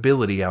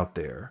possibility out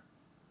there.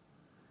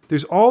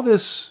 There's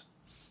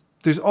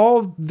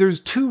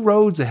two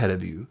roads ahead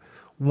of you.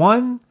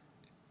 One,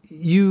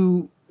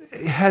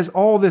 has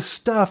all this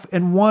stuff,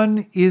 and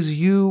one is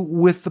you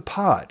with the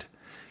pot.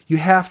 You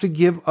have to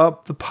give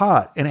up the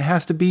pot, and it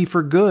has to be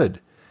for good.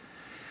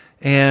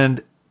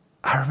 And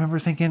I remember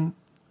thinking,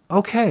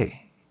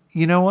 okay,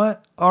 you know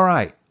what? All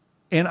right.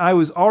 And I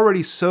was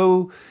already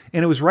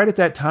and it was right at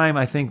that time,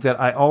 I think, that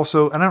I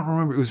don't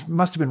remember,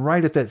 must have been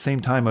right at that same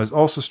time, I was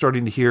also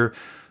starting to hear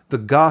the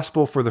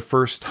gospel for the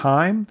first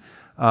time.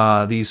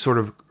 These sort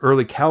of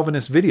early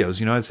Calvinist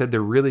videos, I said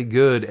they're really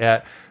good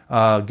at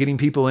getting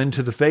people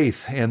into the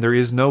faith, and there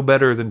is no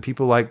better than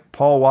people like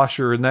Paul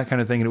Washer and that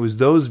kind of thing. And it was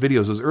those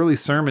videos, those early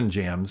sermon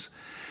jams,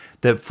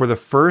 that for the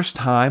first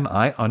time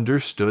I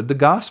understood the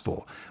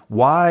gospel.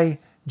 Why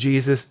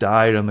Jesus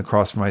died on the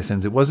cross for my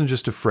sins. It wasn't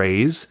just a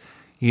phrase,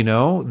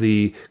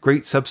 the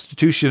great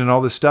substitution and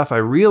all this stuff. I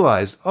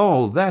realized,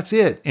 oh, that's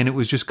it. And it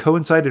was just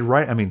coincided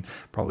right. I mean,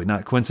 probably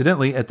not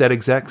coincidentally, at that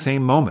exact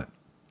same moment.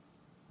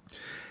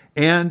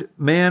 And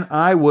man,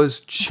 I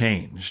was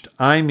changed.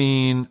 I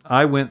mean,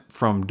 I went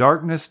from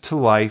darkness to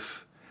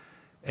life.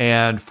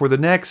 And for the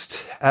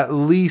next at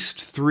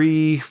least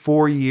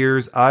 3-4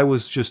 years, I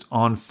was just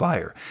on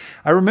fire.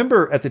 I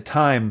remember at the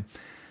time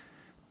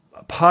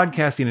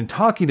podcasting and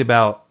talking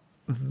about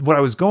what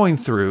I was going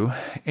through.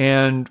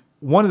 And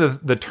one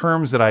of the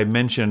terms that I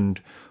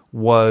mentioned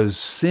was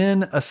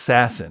sin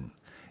assassin.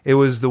 It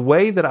was the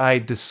way that I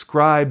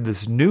described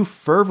this new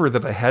fervor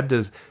that I had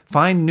to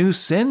find new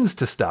sins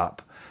to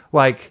stop.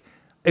 Like,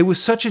 it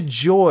was such a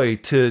joy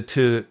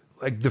to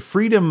like the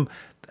freedom,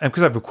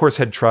 because I've of course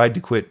had tried to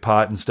quit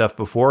pot and stuff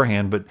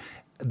beforehand, but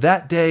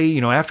that day,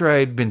 after I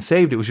had been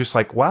saved, it was just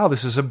like, wow,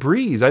 this is a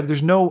breeze.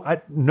 There's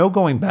no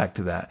going back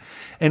to that.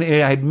 And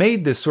I had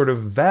made this sort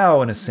of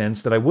vow in a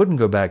sense that I wouldn't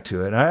go back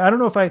to it. I don't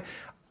know if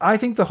I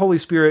think the Holy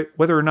Spirit,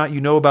 whether or not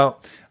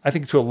I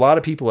think to a lot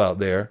of people out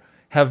there,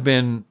 have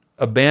been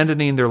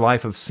abandoning their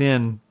life of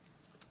sin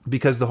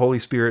because the Holy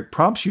Spirit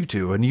prompts you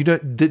to, and you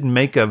didn't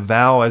make a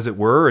vow, as it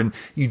were, and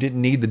you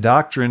didn't need the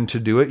doctrine to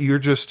do it.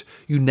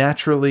 You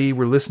naturally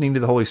were listening to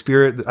the Holy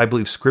Spirit. I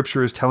believe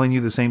Scripture is telling you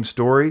the same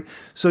story.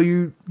 So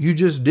you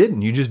just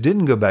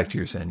didn't go back to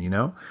your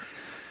sin,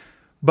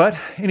 But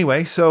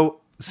anyway,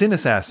 so sin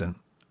assassin.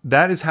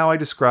 That is how I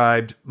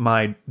described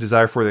my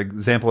desire, for the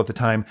example at the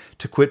time,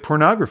 to quit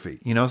pornography.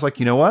 It's like,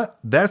 you know what?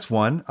 That's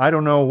one. I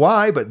don't know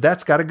why, but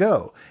that's got to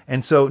go.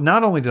 And so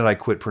not only did I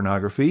quit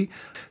pornography,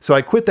 so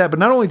I quit that, but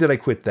not only did I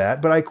quit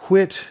that, but I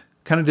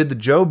did the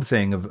Job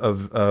thing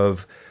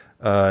of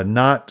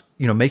not,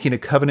 making a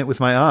covenant with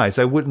my eyes.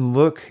 I wouldn't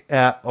look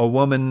at a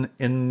woman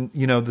in,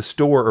 the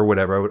store or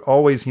whatever. I would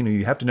always,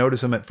 you have to notice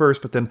them at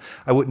first, but then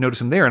I wouldn't notice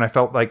them there. And I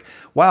felt like,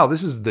 wow,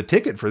 this is the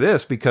ticket for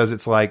this, because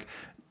it's like,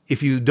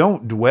 if you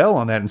don't dwell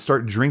on that and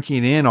start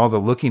drinking in all the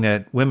looking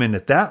at women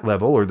at that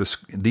level, or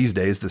these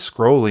days, the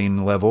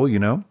scrolling level,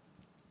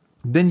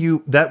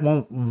 then that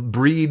won't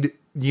breed,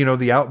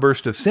 the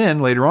outburst of sin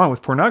later on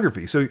with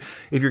pornography. So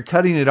if you're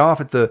cutting it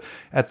off at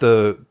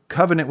the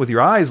covenant with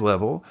your eyes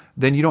level,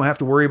 then you don't have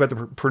to worry about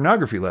the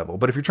pornography level.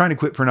 But if you're trying to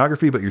quit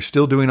pornography, but you're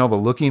still doing all the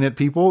looking at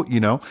people,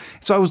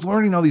 so I was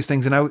learning all these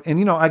things, and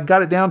I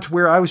got it down to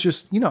where I was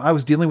just, I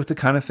was dealing with the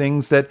kind of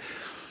things that,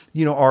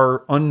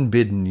 are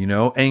unbidden,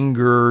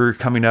 anger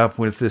coming up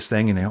with this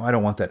thing, and I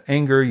don't want that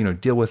anger,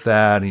 deal with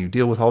that. And you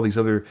deal with all these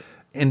other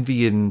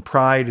envy and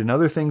pride and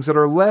other things that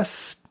are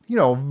less,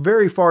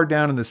 very far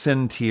down in the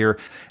sin tier.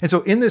 And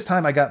so in this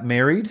time I got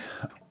married,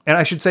 and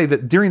I should say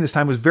that during this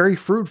time was very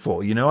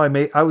fruitful.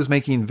 I was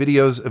making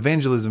videos,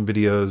 evangelism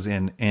videos,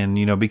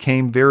 and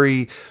became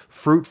very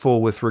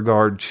fruitful with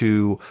regard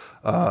to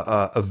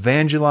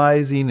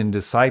evangelizing and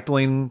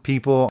discipling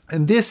people.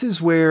 And this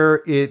is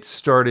where it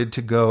started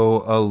to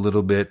go a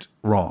little bit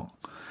wrong.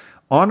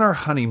 On our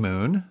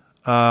honeymoon,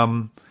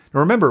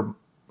 remember,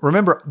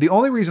 the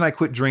only reason I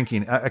quit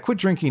drinking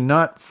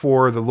not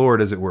for the Lord,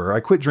 as it were.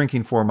 I quit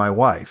drinking for my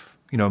wife.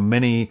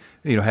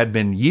 Had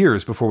been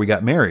years before we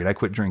got married. I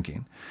quit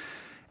drinking.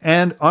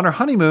 And on our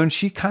honeymoon,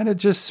 she kind of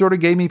just sort of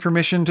gave me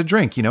permission to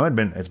drink.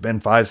 It's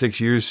been 5-6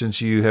 years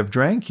since you have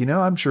drank.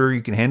 I'm sure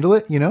you can handle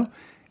it,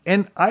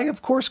 And I,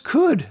 of course,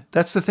 could.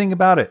 That's the thing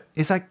about it,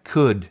 is I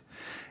could.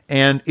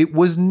 And it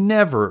was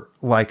never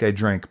like I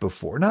drank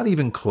before, not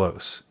even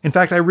close. In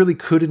fact, I really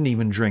couldn't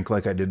even drink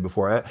like I did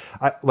before.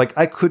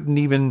 I couldn't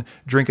even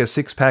drink a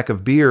 6-pack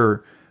of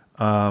beer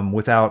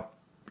without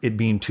it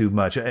being too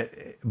much.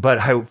 But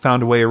I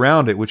found a way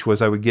around it, which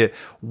was I would get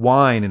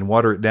wine and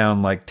water it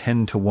down like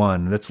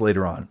 10-1. That's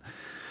later on.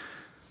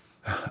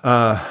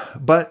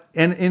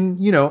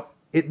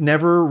 It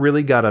never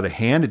really got out of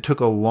hand. It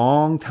took a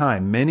long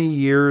time, many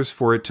years,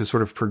 for it to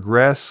sort of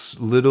progress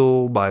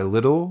little by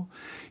little,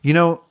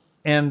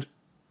 and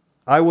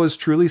I was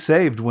truly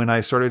saved when I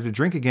started to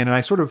drink again. And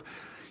I sort of,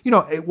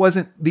 it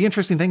wasn't, the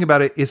interesting thing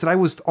about it is that I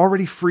was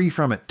already free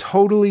from it,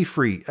 totally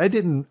free. I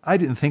didn't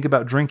think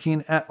about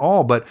drinking at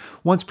all, but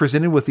once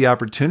presented with the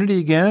opportunity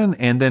again,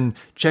 and then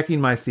checking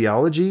my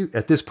theology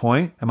at this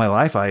point in my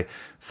life, I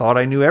thought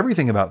I knew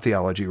everything about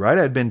theology, right?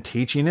 I'd been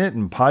teaching it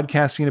and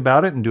podcasting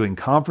about it and doing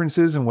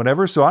conferences and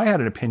whatever. So I had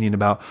an opinion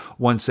about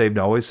once saved,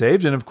 always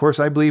saved. And of course,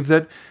 I believe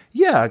that,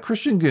 yeah, a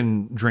Christian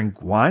can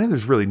drink wine and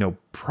there's really no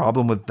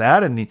problem with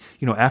that. And,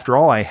 after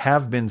all, I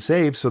have been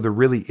saved. So there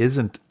really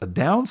isn't a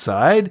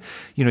downside.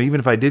 Even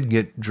if I did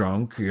get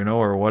drunk,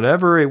 or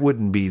whatever, it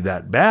wouldn't be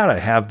that bad. I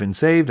have been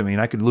saved. I mean,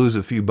 I could lose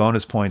a few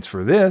bonus points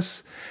for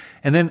this.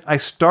 And then I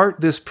start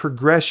this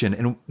progression.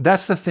 And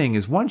that's the thing,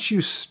 is once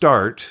you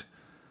start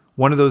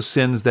one of those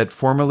sins that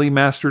formerly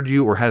mastered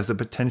you or has the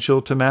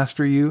potential to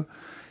master you,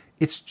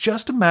 it's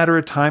just a matter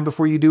of time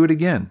before you do it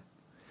again.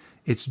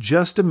 It's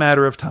just a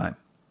matter of time,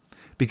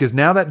 because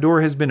now that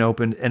door has been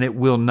opened and it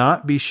will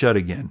not be shut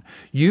again.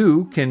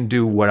 You can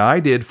do what I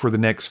did for the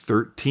next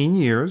 13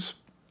 years,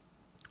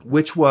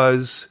 which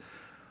was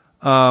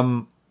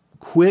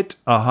quit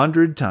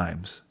 100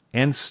 times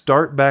and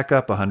start back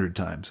up 100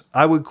 times.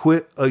 I would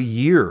quit a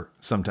year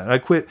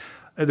sometimes.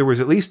 There was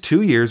at least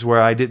 2 years where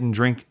I didn't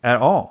drink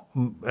at all,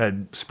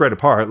 spread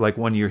apart, like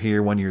 1 year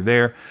here, 1 year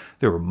there.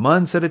 There were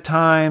months at a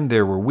time,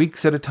 there were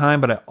weeks at a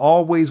time, but I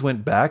always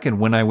went back. And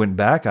when I went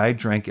back, I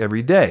drank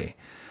every day.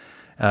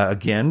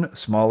 Again,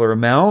 smaller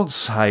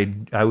amounts. I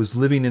was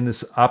living in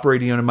this,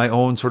 operating under my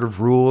own sort of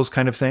rules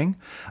kind of thing.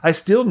 I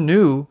still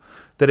knew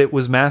that it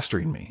was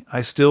mastering me.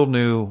 I still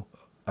knew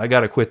I got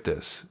to quit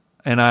this.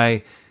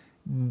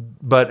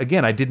 But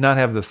again, I did not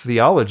have the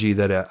theology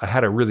that I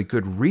had a really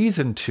good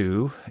reason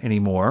to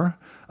anymore.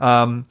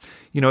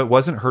 It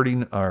wasn't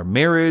hurting our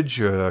marriage,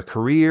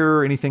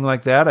 career, anything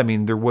like that. I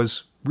mean, there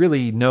was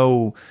really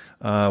no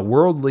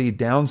worldly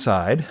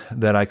downside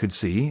that I could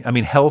see. I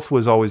mean, health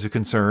was always a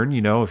concern.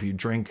 If you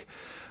drink,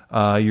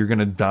 you're going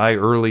to die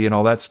early and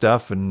all that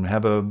stuff and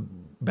have a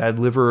bad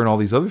liver and all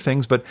these other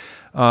things. But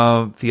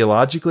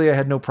theologically, I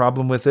had no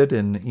problem with it.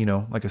 And,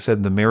 like I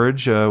said, the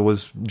marriage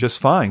was just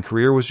fine.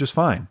 Career was just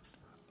fine.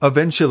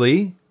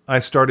 Eventually, I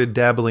started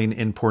dabbling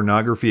in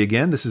pornography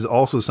again. This is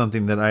also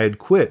something that I had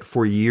quit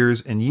for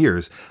years and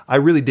years. I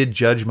really did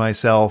judge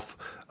myself,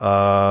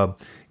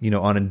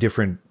 on a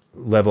different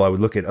level, I would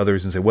look at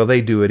others and say, well,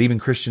 they do it. Even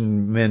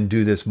Christian men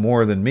do this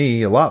more than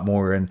me, a lot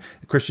more. And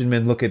Christian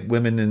men look at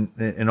women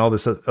and all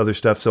this other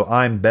stuff. So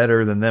I'm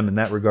better than them in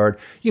that regard,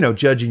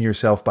 judging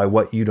yourself by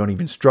what you don't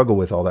even struggle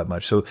with all that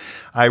much. So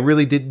I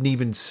really didn't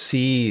even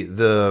see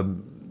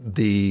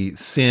the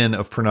sin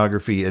of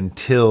pornography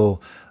until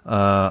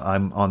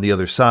I'm on the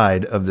other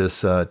side of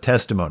this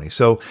testimony.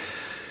 So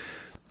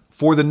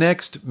for the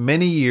next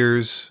many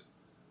years,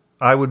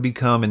 I would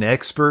become an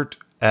expert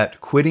at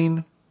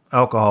quitting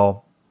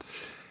alcohol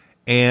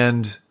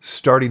and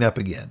starting up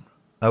again.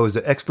 I was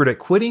an expert at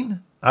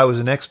quitting. I was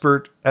an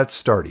expert at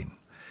starting.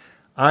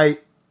 I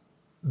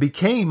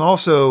became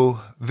also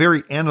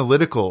very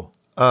analytical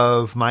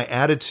of my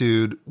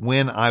attitude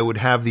when I would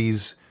have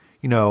these,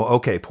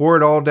 okay, pour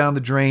it all down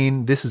the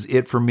drain. This is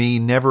it for me.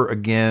 Never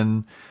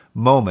again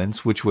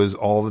moments, which was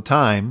all the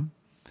time.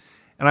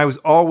 And I was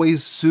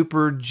always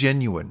super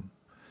genuine.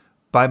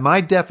 By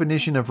my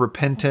definition of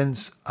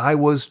repentance, I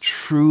was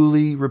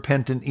truly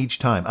repentant each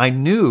time. I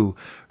knew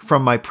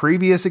from my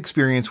previous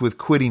experience with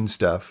quitting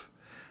stuff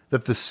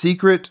that the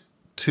secret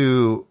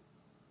to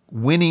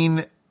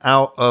winning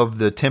out of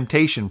the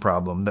temptation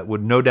problem that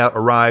would no doubt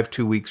arrive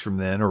 2 weeks from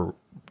then or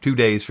 2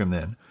 days from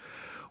then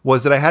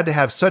was that I had to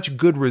have such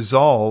good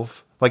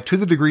resolve, like to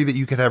the degree that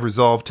you could have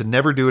resolve to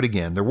never do it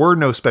again. There were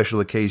no special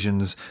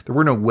occasions. There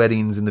were no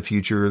weddings in the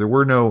future. There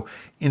were no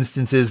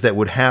instances that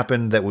would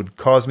happen that would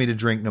cause me to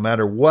drink no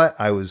matter what.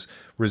 I was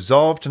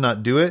resolved to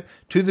not do it.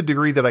 To the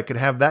degree that I could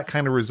have that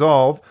kind of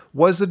resolve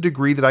was the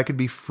degree that I could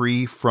be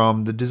free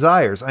from the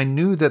desires. I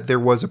knew that there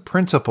was a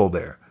principle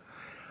there.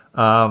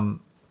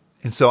 And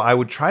so I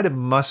would try to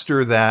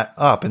muster that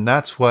up. And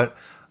that's what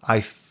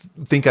I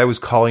think I was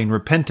calling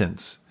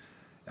repentance.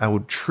 I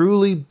would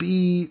truly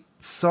be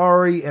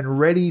sorry and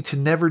ready to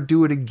never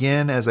do it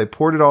again as I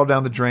poured it all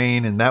down the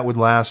drain, and that would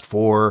last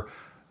for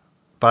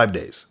 5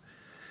 days.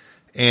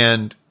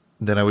 And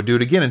then I would do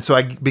it again. And so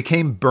I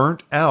became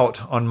burnt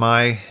out on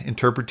my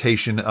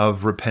interpretation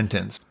of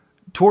repentance.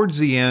 Towards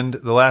the end,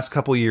 the last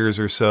couple years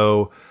or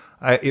so,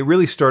 it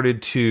really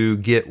started to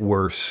get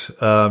worse.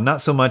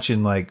 Not so much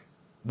in like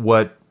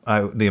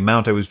the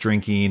amount I was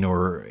drinking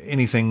or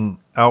anything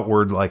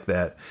outward like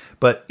that,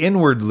 but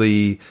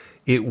inwardly,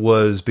 it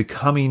was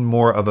becoming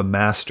more of a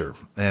master.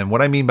 And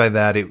what I mean by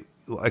that,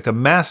 like a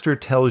master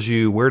tells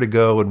you where to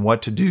go and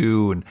what to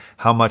do and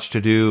how much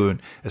to do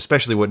and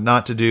especially what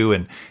not to do.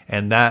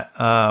 And that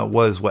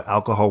was what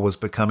alcohol was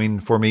becoming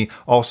for me.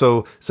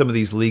 Also, some of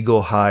these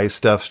legal high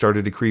stuff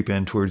started to creep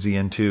in towards the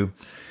end too.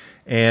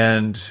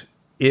 And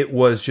it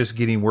was just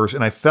getting worse.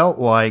 And I felt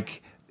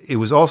like it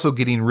was also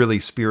getting really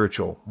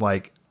spiritual.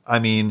 Like, I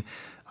mean,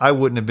 I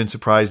wouldn't have been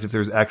surprised if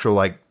there's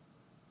actual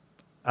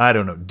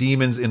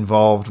demons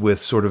involved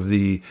with sort of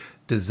the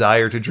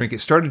desire to drink. It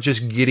started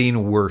just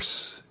getting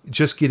worse.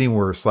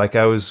 Like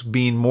I was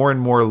being more and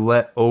more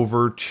let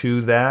over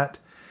to that.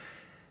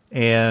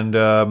 And,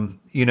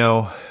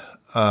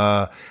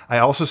 I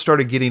also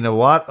started getting a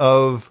lot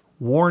of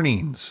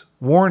warnings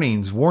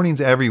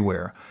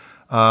everywhere.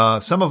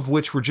 Some of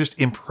which were just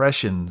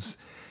impressions.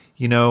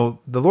 The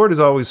Lord has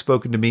always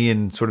spoken to me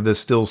in sort of this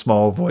still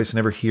small voice,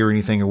 never hear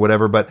anything or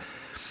whatever, but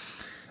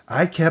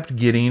I kept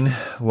getting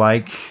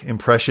like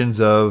impressions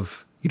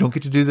of, you don't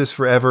get to do this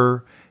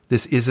forever.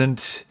 This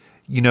isn't,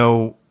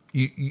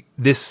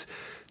 this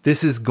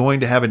is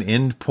going to have an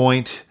end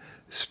point,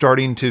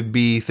 starting to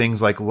be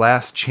things like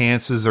last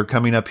chances are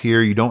coming up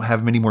here. You don't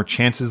have many more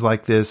chances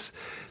like this.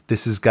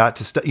 This has got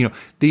to stop.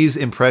 These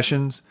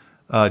impressions,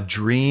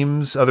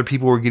 dreams, other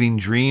people were getting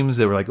dreams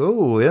that were like,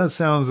 oh, yeah, it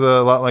sounds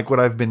a lot like what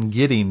I've been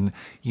getting,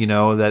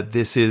 that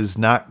this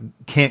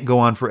can't go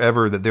on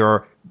forever, that there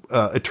are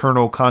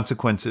eternal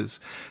consequences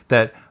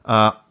that,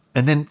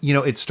 and then,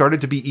 it started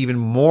to be even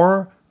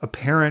more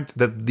apparent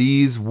that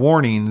these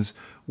warnings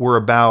were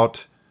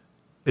about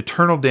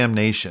eternal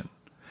damnation.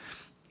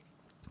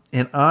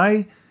 And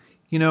I,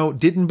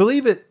 didn't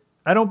believe it.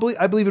 I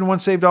believe in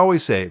once saved,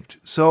 always saved.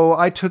 So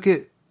I took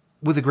it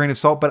with a grain of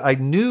salt, but I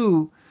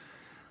knew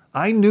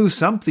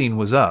something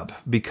was up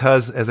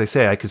because, as I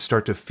say, I could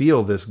start to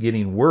feel this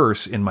getting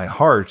worse in my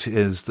heart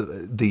is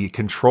the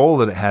control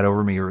that it had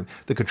over me, or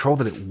the control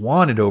that it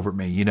wanted over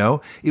me.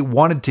 It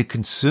wanted to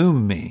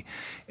consume me.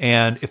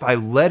 And if I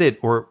let it,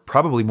 or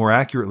probably more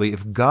accurately,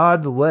 if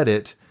God let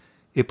it,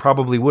 it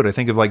probably would. I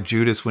think of like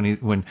Judas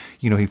when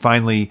he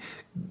finally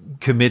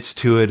commits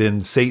to it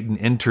and Satan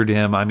entered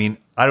him. I mean,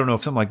 I don't know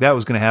if something like that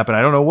was going to happen.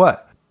 I don't know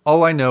what.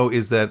 All I know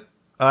is that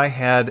I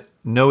had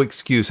no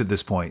excuse at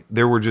this point.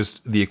 There were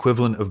just the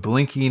equivalent of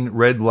blinking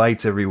red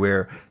lights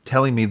everywhere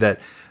telling me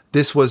that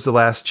this was the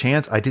last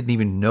chance. I didn't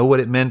even know what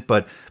it meant,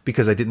 but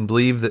because I didn't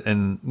believe that,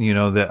 and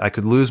that I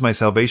could lose my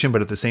salvation,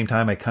 but at the same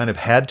time I kind of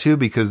had to,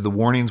 because the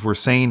warnings were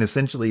saying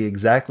essentially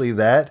exactly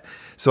that.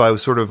 So I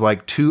was sort of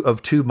like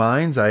of two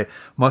minds. I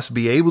must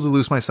be able to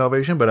lose my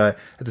salvation, but at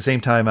the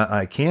same time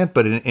I can't.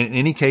 But in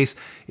any case,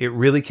 it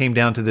really came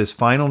down to this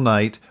final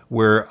night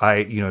where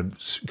I,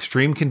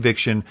 extreme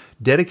conviction,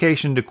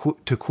 dedication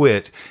to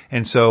quit.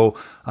 And so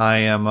I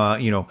am,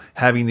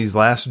 having these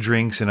last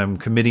drinks, and I'm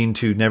committing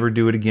to never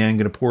do it again.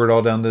 Going to pour it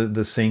all down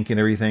the sink and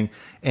everything.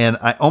 And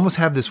I almost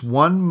have this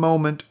one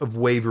moment of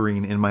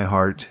wavering in my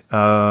heart,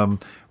 right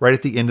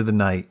at the end of the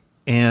night.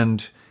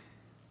 And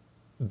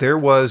there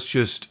was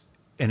just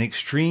an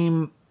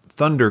extreme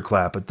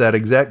thunderclap at that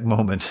exact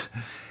moment.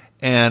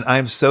 And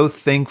I'm so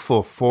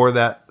thankful for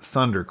that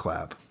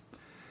thunderclap,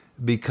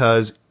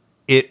 because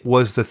it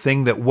was the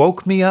thing that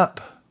woke me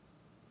up.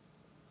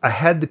 I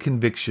had the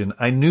conviction.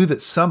 I knew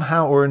that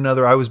somehow or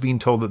another I was being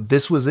told that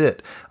this was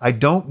it. I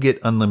don't get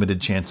unlimited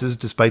chances,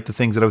 despite the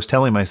things that I was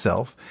telling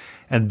myself.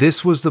 And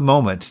this was the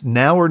moment.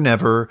 Now or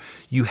never,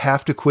 you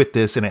have to quit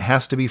this, and it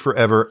has to be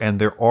forever. And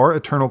there are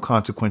eternal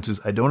consequences.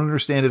 I don't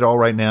understand it all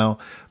right now,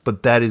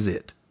 but that is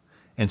it.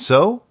 And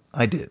so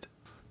I did.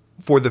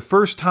 For the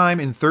first time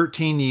in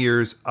 13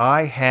 years,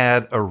 I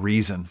had a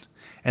reason.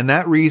 And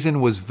that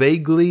reason was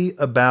vaguely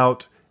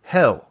about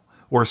hell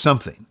or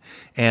something.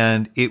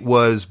 And it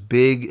was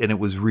big and it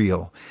was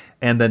real.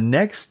 And the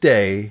next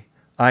day,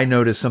 I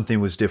noticed something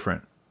was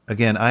different.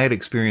 Again, I had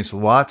experienced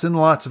lots and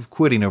lots of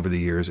quitting over the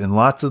years, and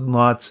lots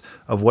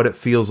of what it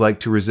feels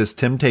like to resist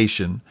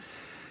temptation.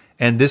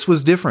 And this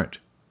was different.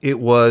 It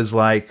was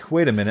like,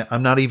 wait a minute,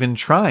 I'm not even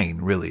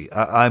trying, really.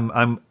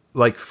 I'm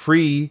like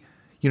free.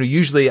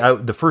 Usually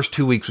the first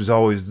 2 weeks was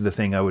always the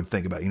thing I would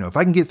think about. If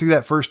I can get through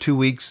that first 2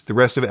 weeks, the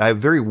rest of it, I have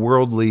very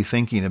worldly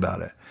thinking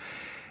about it.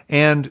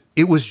 And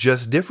it was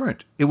just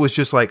different. It was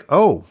just like,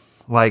 oh,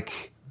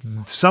 like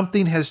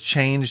something has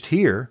changed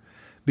here.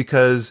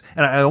 Because,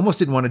 and I almost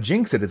didn't want to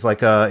jinx it. It's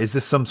like, is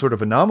this some sort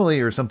of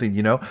anomaly or something?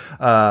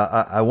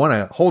 I want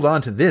to hold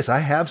on to this. I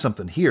have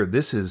something here.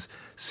 This is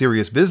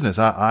serious business.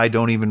 I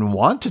don't even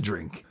want to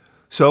drink.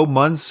 So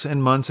months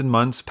and months and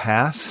months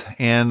pass,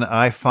 and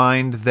I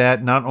find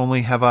that not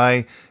only have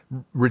I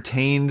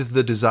retained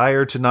the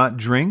desire to not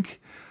drink,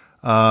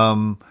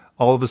 all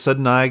of a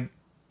sudden I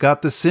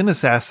got the sin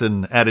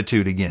assassin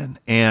attitude again,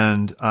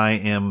 and I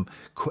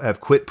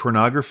have quit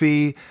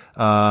pornography.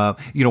 One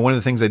of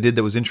the things I did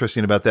that was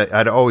interesting about that,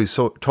 I'd always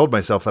told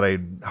myself that I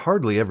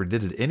hardly ever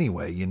did it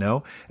anyway, and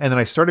then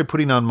I started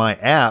putting on my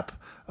app,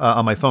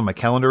 on my phone, my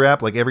calendar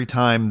app, like every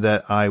time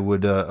that I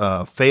would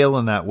fail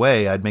in that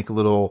way, I'd make a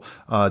little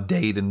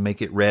date and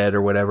make it red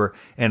or whatever.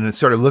 And I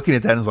started looking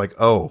at that and was like,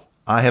 oh,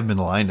 I have been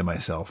lying to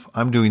myself.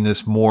 I'm doing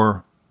this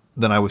more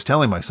than I was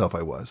telling myself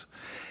I was.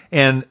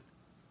 And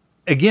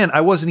again, I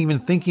wasn't even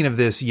thinking of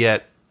this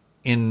yet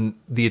in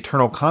the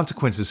eternal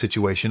consequences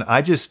situation.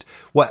 I just,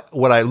 what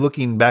I,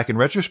 looking back in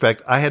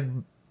retrospect, I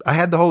had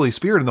the Holy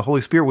Spirit, and the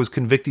Holy Spirit was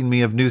convicting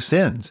me of new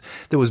sins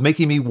that was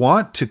making me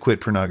want to quit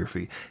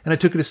pornography. And I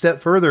took it a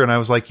step further, and I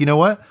was like, you know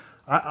what?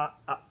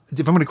 If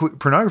I'm going to quit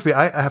pornography,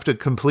 I have to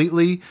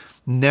completely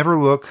never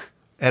look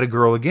at a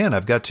girl again.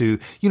 I've got to,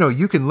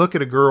 you can look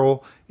at a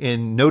girl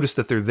and notice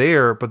that they're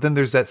there, but then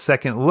there's that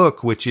second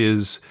look, which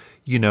is,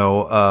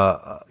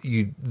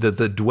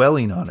 the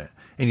dwelling on it.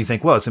 And you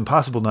think, well, it's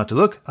impossible not to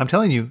look. I'm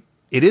telling you,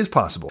 it is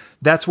possible.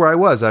 That's where I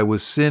was. I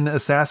was sin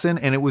assassin.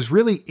 And it was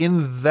really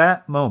in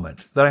that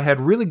moment that I had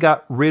really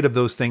got rid of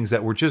those things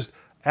that were just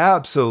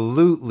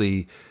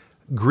absolutely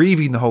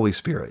grieving the Holy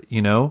Spirit,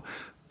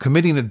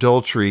 committing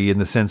adultery in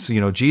the sense,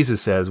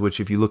 Jesus says, which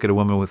if you look at a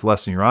woman with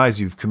lust in your eyes,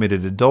 you've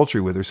committed adultery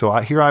with her. So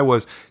here I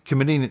was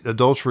committing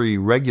adultery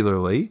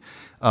regularly,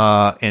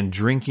 and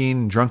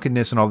drinking,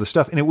 drunkenness, and all this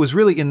stuff. And it was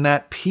really in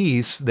that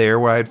piece there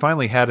where I had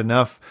finally had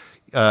enough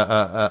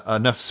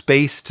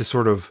space to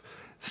sort of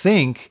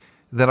think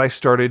that I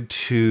started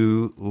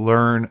to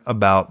learn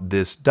about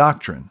this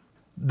doctrine.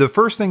 The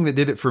first thing that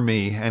did it for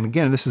me, and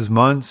again, this is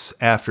months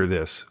after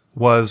this,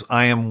 was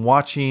I am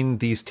watching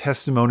these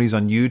testimonies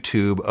on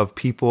YouTube of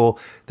people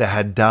that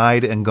had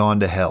died and gone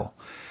to hell.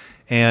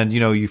 And,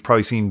 you've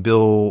probably seen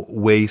Bill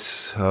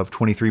Wace of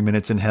 23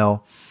 Minutes in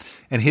Hell.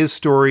 And his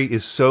story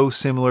is so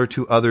similar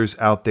to others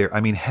out there. I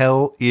mean,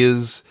 hell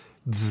is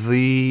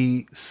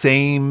the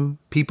same.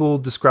 People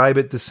describe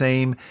it the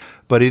same,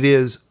 but it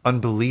is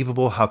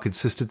unbelievable how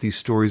consistent these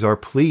stories are.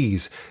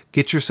 Please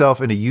get yourself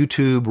in a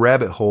YouTube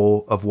rabbit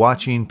hole of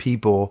watching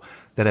people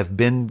that have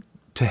been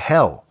to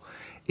hell.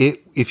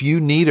 If you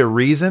need a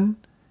reason,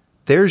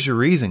 there's your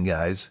reason,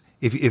 guys.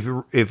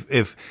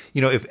 If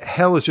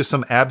hell is just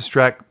some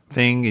abstract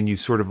thing and you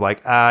sort of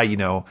like,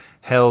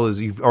 hell is,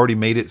 you've already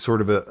made it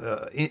sort of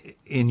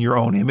in your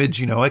own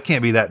image, it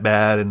can't be that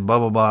bad and blah,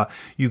 blah, blah.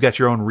 You got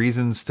your own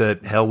reasons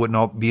that hell wouldn't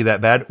all be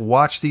that bad.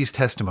 Watch these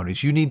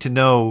testimonies. You need to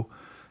know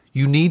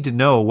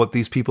what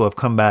these people have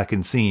come back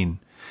and seen.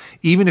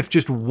 Even if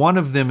just one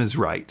of them is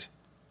right,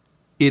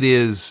 it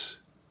is,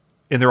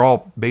 and they're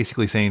all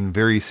basically saying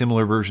very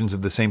similar versions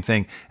of the same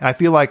thing. I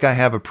feel like I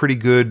have a pretty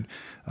good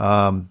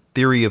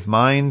theory of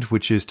mind,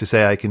 which is to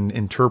say I can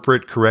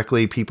interpret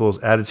correctly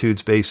people's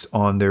attitudes based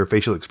on their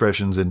facial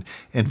expressions and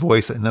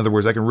voice. In other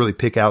words, I can really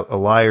pick out a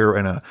liar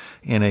and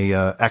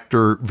a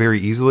actor very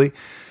easily.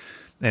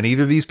 And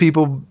either these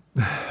people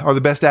are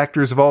the best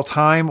actors of all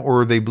time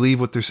or they believe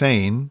what they're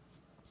saying.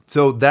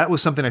 So that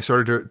was something I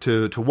started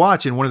to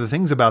watch. And one of the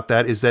things about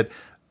that is that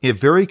a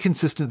very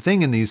consistent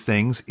thing in these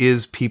things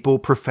is people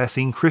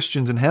professing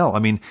Christians in hell. I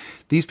mean,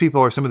 these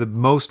people are some of the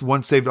most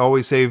once saved,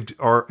 always saved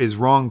is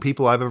wrong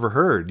people I've ever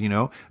heard. You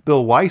know,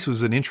 Bill Weiss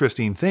was an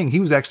interesting thing. He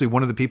was actually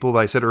one of the people that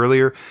I said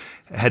earlier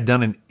had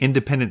done an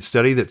independent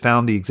study that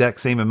found the exact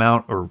same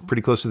amount or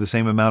pretty close to the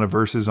same amount of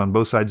verses on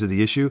both sides of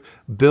the issue.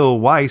 Bill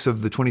Weiss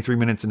of the 23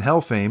 Minutes in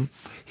Hell fame,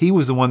 he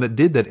was the one that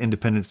did that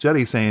independent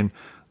study saying,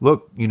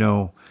 look, you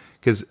know,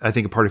 because I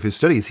think a part of his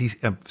study is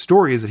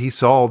story is that he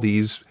saw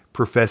these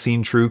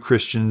professing true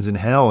Christians in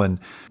hell. And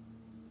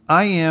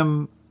I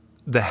am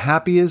the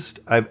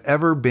happiest I've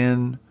ever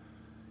been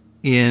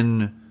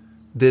in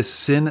this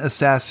sin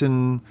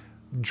assassin,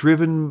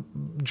 driven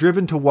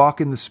to walk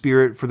in the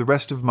Spirit for the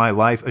rest of my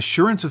life,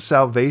 assurance of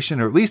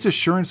salvation, or at least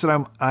assurance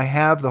that I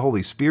have the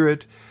Holy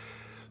Spirit,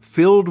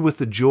 filled with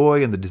the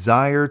joy and the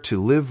desire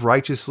to live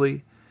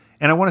righteously.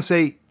 And I want to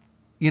say,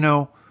 you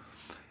know,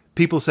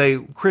 people say,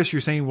 Chris,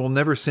 you're saying we'll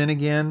never sin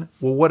again.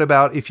 Well, what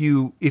about if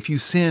you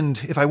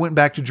sinned, if I went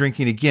back to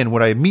drinking again,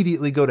 would I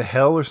immediately go to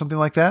hell or something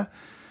like that?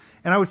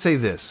 And I would say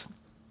this,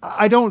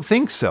 I don't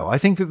think so. I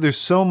think that there's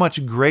so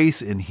much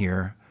grace in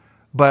here,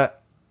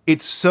 but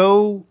it's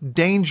so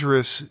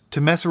dangerous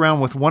to mess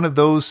around with one of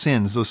those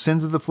sins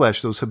of the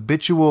flesh, those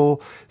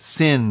habitual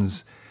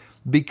sins,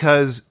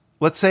 because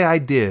let's say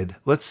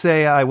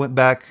I went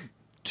back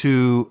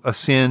to a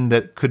sin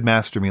that could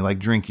master me, like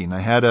drinking. I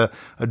had a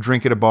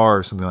drink at a bar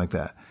or something like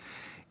that.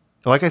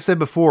 Like I said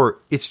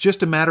before, it's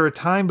just a matter of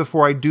time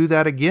before I do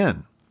that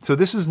again. So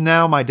this is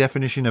now my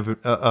definition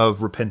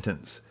of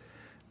repentance,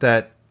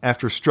 that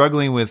after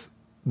struggling with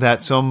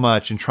that so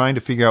much and trying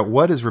to figure out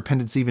what does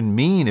repentance even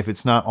mean if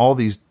it's not all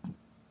these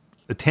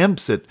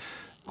attempts at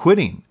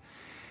quitting.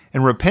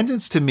 And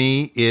repentance to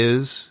me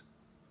is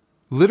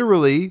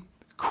literally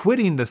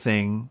quitting the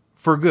thing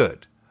for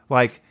good.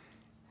 Like,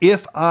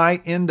 if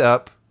I end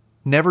up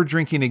never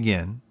drinking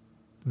again,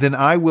 then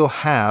I will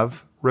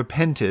have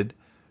repented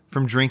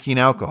from drinking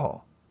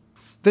alcohol.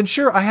 Then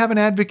sure, I have an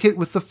advocate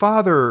with the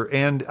Father,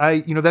 and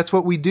that's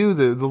what we do,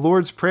 the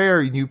Lord's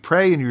Prayer. You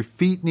pray and your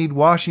feet need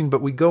washing,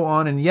 but we go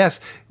on, and yes,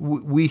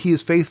 He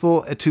is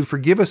faithful to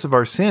forgive us of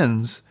our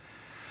sins.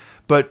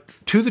 But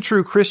to the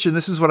true Christian,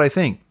 this is what I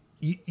think.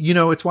 You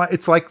know, it's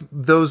like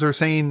those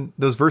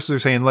verses are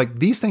saying, like,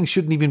 these things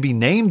shouldn't even be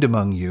named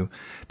among you,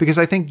 because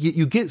I think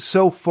you get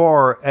so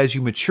far as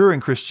you mature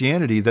in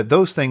Christianity that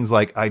those things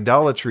like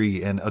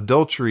idolatry and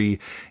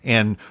adultery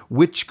and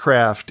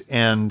witchcraft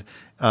and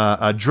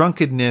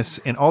drunkenness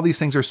and all these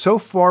things are so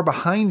far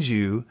behind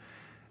you.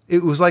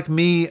 It was like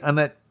me on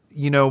that,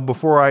 you know,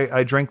 before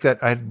I drank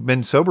that, I'd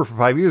been sober for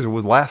 5 years. It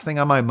was the last thing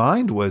on my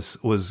mind was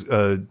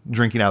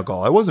drinking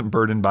alcohol. I wasn't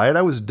burdened by it.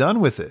 I was done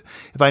with it.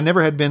 If I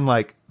never had been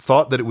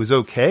thought that it was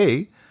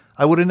okay,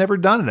 I would have never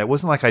done it. It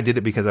wasn't like I did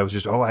it because I was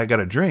just, I got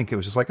to drink. It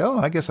was just like,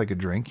 I guess I could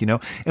drink, you know?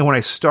 And when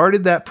I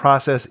started that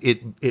process,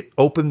 it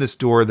opened this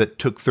door that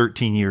took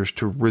 13 years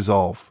to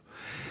resolve.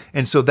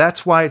 And so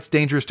that's why it's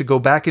dangerous to go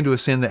back into a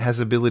sin that has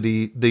the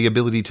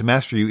ability to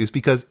master you, is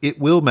because it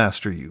will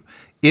master you.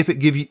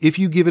 If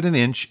you give it an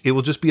inch, it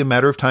will just be a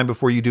matter of time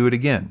before you do it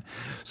again.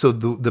 So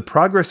the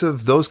progress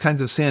of those kinds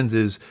of sins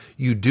is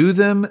you do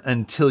them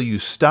until you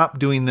stop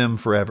doing them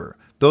forever.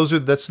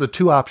 That's the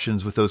two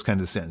options with those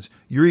kinds of sins.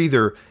 You're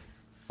either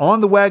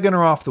on the wagon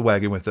or off the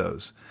wagon with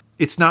those.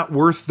 It's not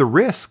worth the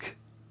risk.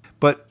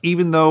 But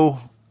even though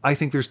I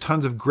think there's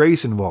tons of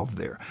grace involved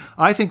there,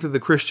 I think that the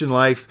Christian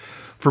life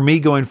for me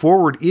going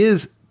forward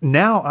is,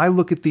 now I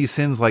look at these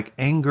sins like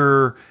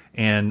anger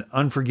and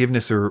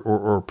unforgiveness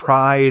or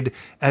pride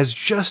as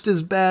just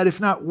as bad, if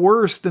not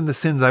worse, than the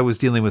sins I was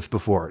dealing with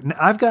before. Now,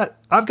 I've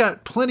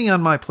got plenty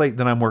on my plate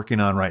that I'm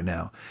working on right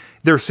now.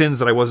 There are sins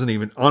that I wasn't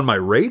even on my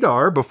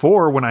radar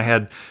before, when I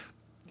had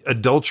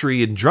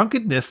adultery and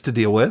drunkenness to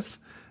deal with.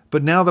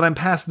 But now that I'm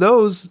past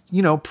those,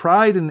 you know,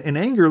 pride and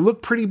anger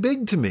look pretty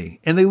big to me.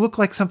 And they look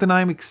like something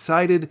I'm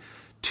excited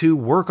to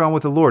work on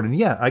with the Lord. And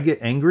yeah, I get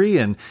angry.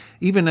 And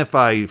even if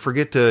I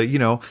forget to, you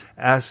know,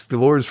 ask the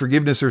Lord's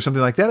forgiveness or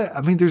something like that,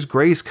 I mean, there's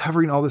grace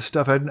covering all this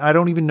stuff. I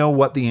don't even know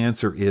what the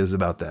answer is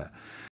about that.